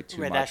collaborate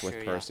too much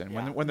with person.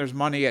 Yeah. When there's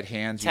money at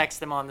hand, text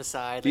them on the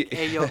side, like,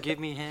 hey, yo, give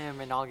me him,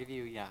 and I'll give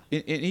you,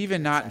 And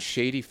even not in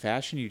shady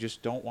fashion, you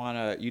just don't want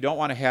to. You don't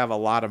want to have a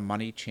lot of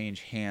money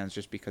change hands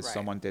just because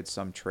someone did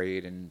some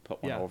trade and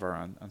put one over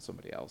on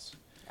somebody else.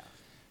 Yeah.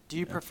 Do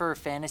you prefer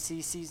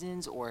fantasy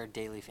seasons or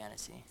daily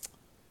fantasy?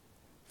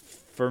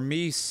 For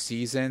me,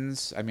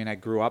 seasons. I mean, I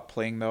grew up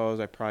playing those.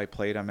 I probably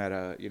played them at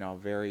a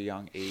very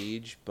young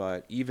age,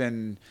 but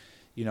even.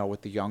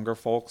 With the younger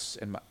folks,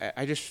 and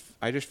I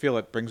just feel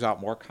it brings out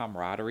more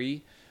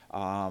camaraderie.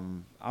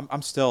 I'm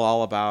still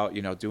all about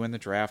doing the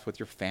draft with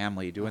your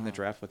family, doing the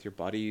draft with your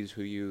buddies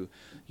who you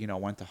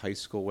went to high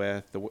school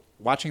with.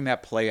 Watching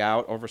that play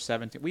out over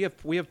 17. We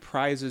have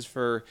prizes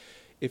for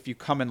if you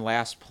come in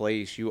last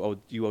place, you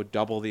owe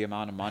double the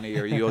amount of money,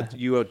 or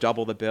you owe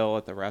double the bill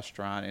at the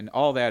restaurant, and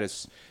all that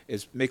is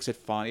makes it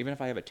fun. Even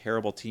if I have a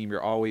terrible team,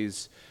 you're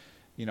always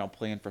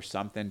playing for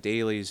something.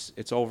 Dailies,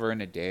 it's over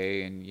in a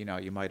day, and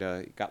you might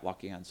have got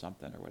lucky on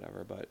something or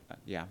whatever. But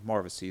more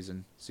of a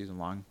season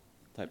long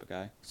type of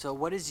guy. So,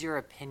 what is your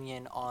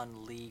opinion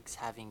on leagues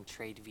having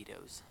trade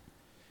vetoes?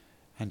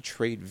 And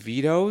trade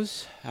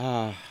vetoes,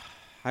 I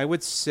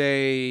would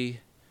say,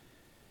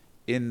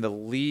 in the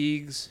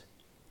leagues.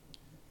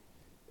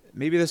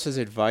 Maybe this is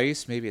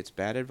advice, maybe it's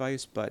bad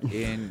advice, but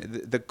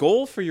in the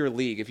goal for your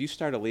league, if you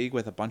start a league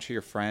with a bunch of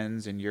your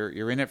friends and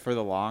you're in it for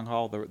the long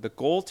haul, the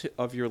goal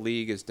of your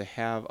league is to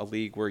have a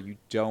league where you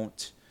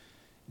don't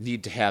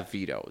need to have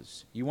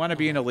vetoes. You want to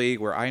be in a league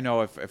where I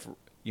know if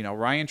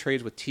Ryan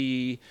trades with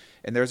T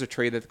and there's a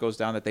trade that goes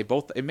down that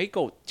it may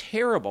go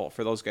terrible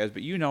for those guys,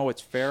 but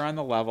it's fair on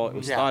the level. It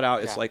was thought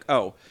out. It's like,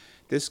 oh,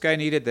 this guy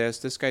needed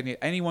this guy needed.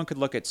 Anyone could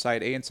look at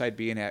side A and side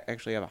B and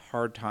actually have a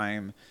hard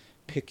time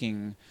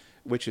picking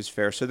which is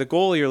fair. So the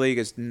goal of your league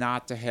is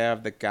not to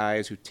have the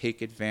guys who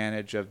take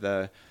advantage of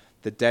the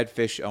dead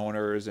fish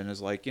owners and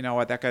is like, you know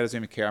what, that guy doesn't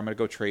even care. I'm going to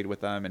go trade with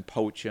them and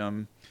poach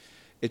him.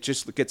 it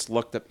just gets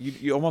looked up.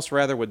 You almost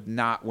rather would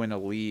not win a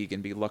league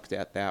and be looked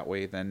at that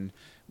way than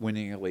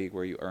winning a league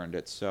where you earned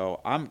it. So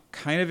I'm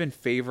kind of in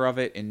favor of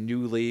it in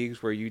new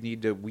leagues where you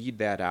need to weed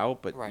that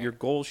out, but Right. your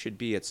goal should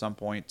be at some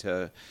point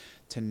to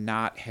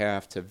not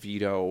have to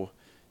veto.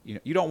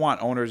 You don't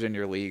want owners in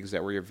your leagues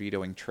that where you're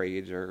vetoing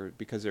trades or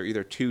because they're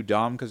either too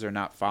dumb because they're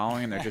not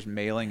following and they're just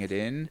mailing it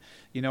in.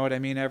 You know what I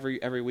mean?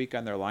 Every week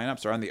on their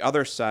lineups. Or on the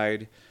other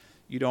side,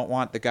 you don't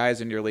want the guys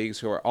in your leagues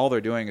who are all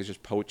they're doing is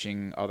just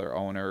poaching other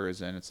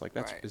owners, and it's like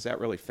Right. is that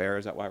really fair?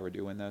 Is that why we're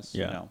doing this?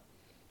 Yeah. You know?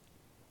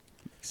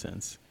 Makes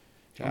sense.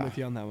 I'm with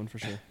you on that one for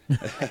sure.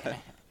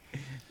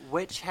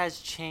 Which has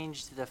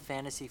changed the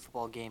fantasy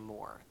football game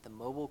more, the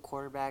mobile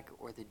quarterback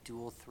or the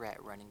dual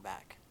threat running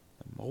back?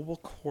 The mobile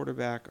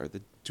quarterback or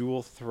the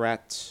dual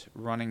threat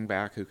running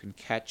back who can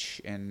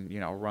catch and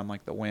run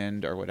like the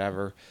wind or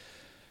whatever.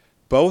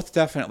 Both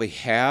definitely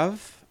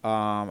have.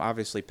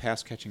 Obviously,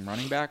 pass catching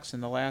running backs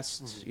in the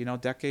last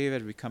decade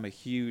have become a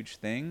huge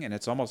thing, and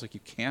it's almost like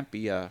you can't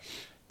be a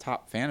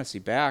top fantasy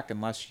back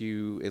unless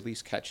you at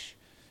least catch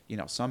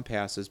some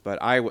passes.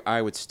 But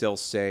I would still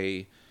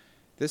say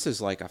this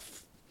is like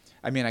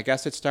I mean, I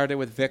guess it started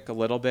with Vic a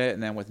little bit,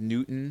 and then with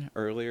Newton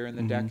earlier in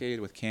the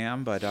decade with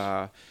Cam. But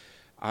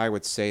I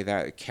would say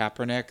that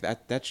Kaepernick,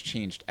 that's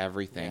changed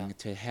everything. Yeah.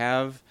 To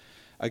have,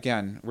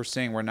 again, we're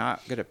saying we're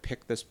not going to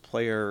pick this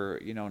player,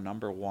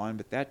 number one,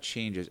 but that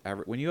changes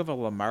when you have a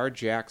Lamar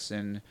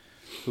Jackson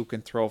who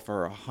can throw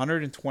for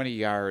 120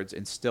 yards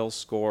and still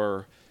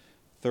score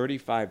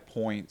 35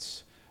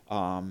 points.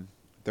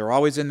 They're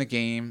always in the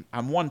game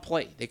on one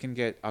play.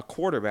 A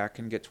quarterback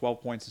can get 12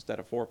 points instead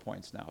of 4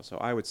 points now. So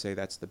I would say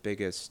that's the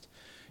biggest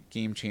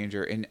game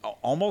changer. And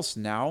almost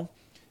now,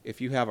 if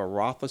you have a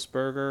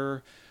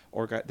Roethlisberger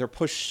they're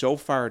pushed so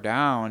far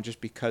down just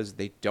because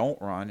they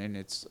don't run, and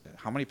it's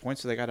how many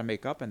points do they got to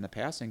make up in the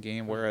passing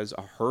game? Whereas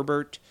a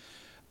Herbert,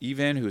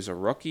 even who's a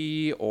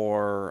rookie,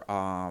 or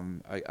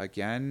Newton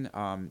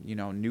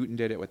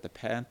did it with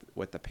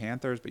the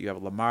Panthers, but you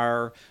have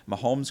Lamar,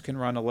 Mahomes can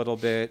run a little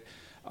bit.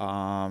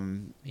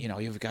 You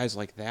have guys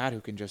like that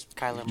who can just.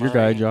 Kyler Your Murray.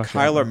 guy, Josh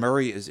Kyler Allen.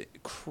 Murray is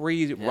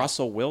crazy. Yeah.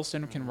 Russell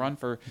Wilson can run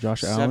for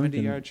Josh 70 Allen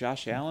can- yards.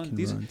 Josh Allen. can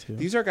These run too.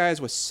 these are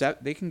guys with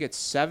they can get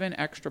 7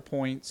 extra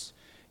points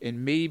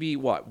in maybe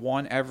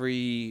one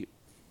every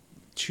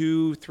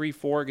 2, 3,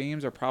 4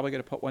 games. Are probably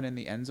going to put one in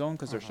the end zone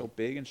because they're so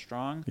big and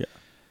strong. Yeah.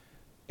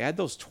 Add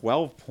those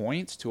 12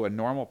 points to a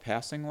normal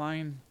passing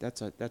line.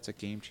 That's a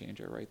game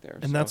changer right there.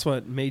 And that's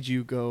what made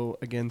you go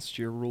against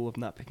your rule of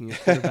not picking a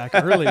quarterback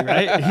early,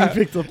 right? You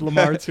picked up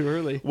Lamar too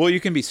early. Well,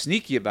 you can be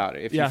sneaky about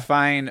it. If Yeah. you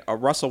find a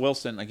Russell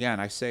Wilson, again,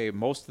 I say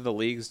most of the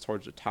leagues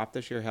towards the top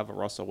this year have a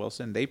Russell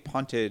Wilson. They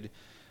punted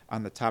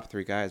on the top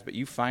 3 guys, but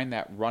you find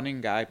that running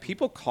guy.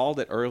 People called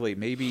it early,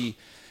 maybe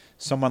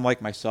someone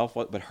like myself,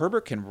 but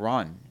Herbert can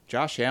run.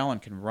 Josh Allen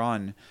can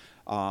run.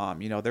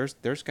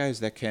 There's guys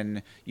that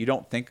can. You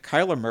don't think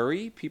Kyler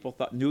Murray. People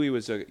knew he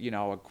was a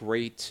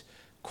great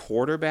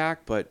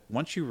quarterback, but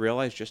once you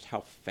realize just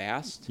how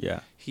fast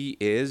he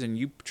is, and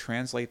you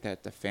translate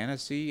that to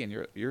fantasy,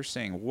 and you're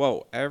saying,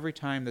 whoa! Every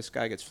time this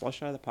guy gets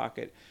flushed out of the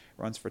pocket,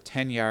 runs for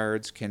 10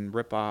 yards, can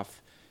rip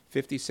off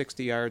 50,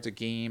 60 yards a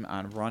game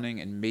on running,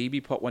 and maybe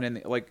put one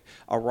in like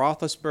a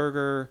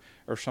Roethlisberger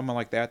or someone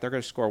like that. They're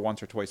going to score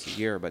once or twice a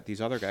year, but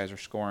these other guys are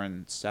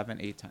scoring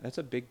 7, 8 times. That's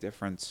a big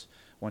difference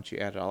once you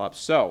add it all up.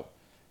 So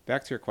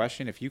back to your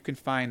question, if you can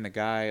find the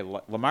guy,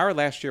 Lamar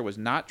last year was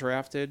not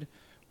drafted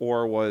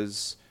or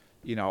was,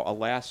 a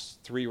last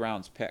 3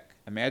 rounds pick.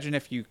 Imagine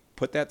if you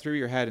put that through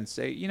your head and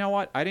say, you know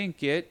what, I didn't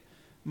get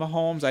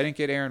Mahomes, I didn't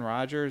get Aaron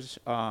Rodgers,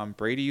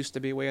 Brady used to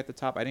be way at the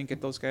top. I didn't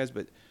get those guys,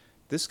 but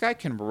this guy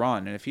can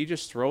run, and if he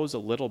just throws a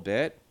little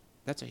bit,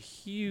 that's a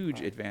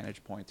huge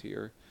advantage point to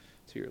your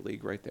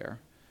league right there.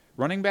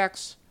 Running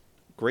backs,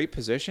 great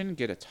position,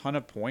 get a ton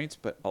of points,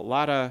 but a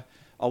lot of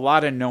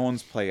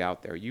knowns play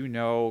out there.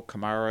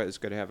 Kamara is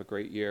going to have a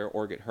great year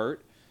or get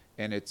hurt,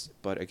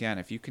 but again,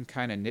 if you can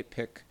kind of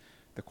nitpick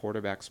the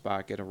quarterback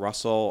spot, get a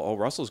Russell. Oh,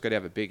 Russell's going to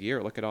have a big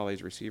year. Look at all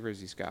these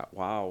receivers he's got.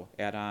 Wow,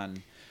 add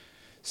on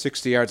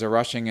 60 yards of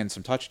rushing and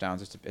some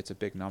touchdowns. It's a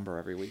big number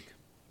every week.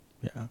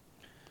 Yeah.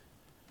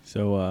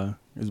 So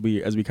as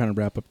we kind of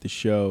wrap up the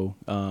show,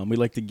 we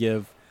like to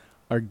give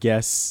our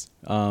guests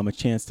a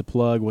chance to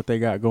plug what they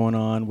got going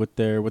on, what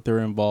they're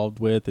involved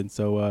with, and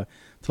so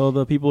tell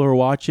the people who are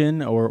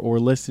watching or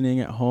listening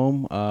at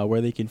home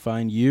where they can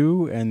find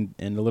you and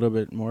a little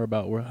bit more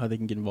about how they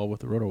can get involved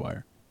with the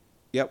RotoWire.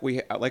 Yep,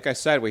 like I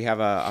said, we have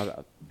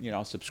a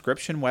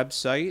subscription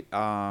website.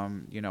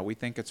 We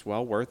think it's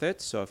well worth it.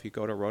 So if you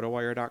go to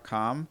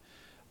rotowire.com.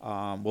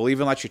 We'll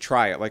even let you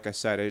try it. Like I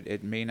said,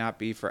 it may not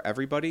be for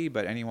everybody,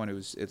 but anyone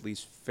who's at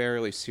least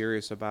fairly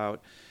serious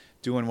about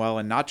doing well,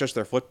 and not just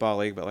their football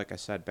league, but like I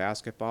said,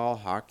 basketball,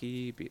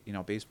 hockey,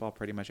 baseball,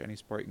 pretty much any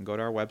sport. You can go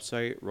to our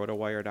website,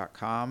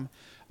 rotowire.com,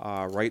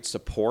 write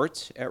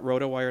support at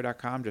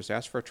rotowire.com. Just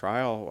ask for a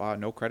trial.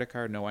 No credit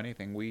card, no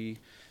anything. We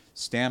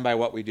stand by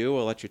what we do.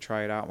 We'll let you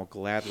try it out, and we'll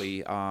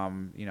gladly,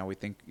 we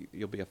think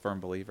you'll be a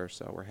firm believer,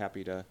 so we're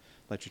happy to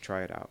let you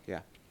try it out. Yeah.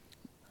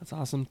 That's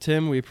awesome.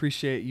 Tim, we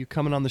appreciate you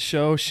coming on the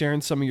show,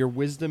 sharing some of your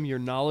wisdom, your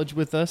knowledge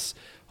with us.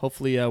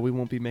 Hopefully we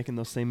won't be making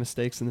those same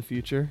mistakes in the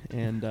future.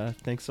 And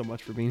thanks so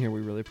much for being here.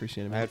 We really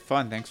appreciate it, man. I had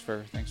fun. Thanks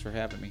for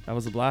having me. That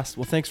was a blast.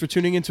 Well, thanks for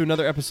tuning in to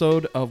another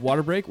episode of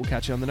Water Break. We'll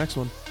catch you on the next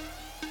one.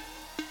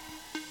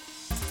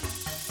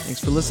 Thanks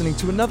for listening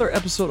to another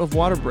episode of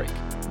Water Break.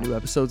 New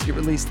episodes get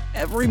released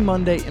every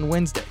Monday and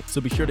Wednesday.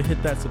 So be sure to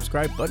hit that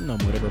subscribe button on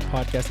whatever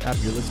podcast app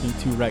you're listening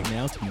to right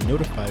now to be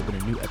notified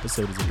when a new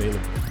episode is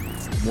available.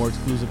 For more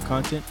exclusive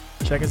content,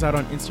 check us out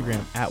on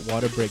Instagram at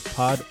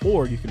WaterBreakPod,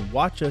 or you can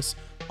watch us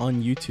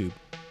on YouTube.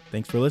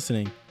 Thanks for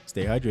listening.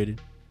 Stay hydrated.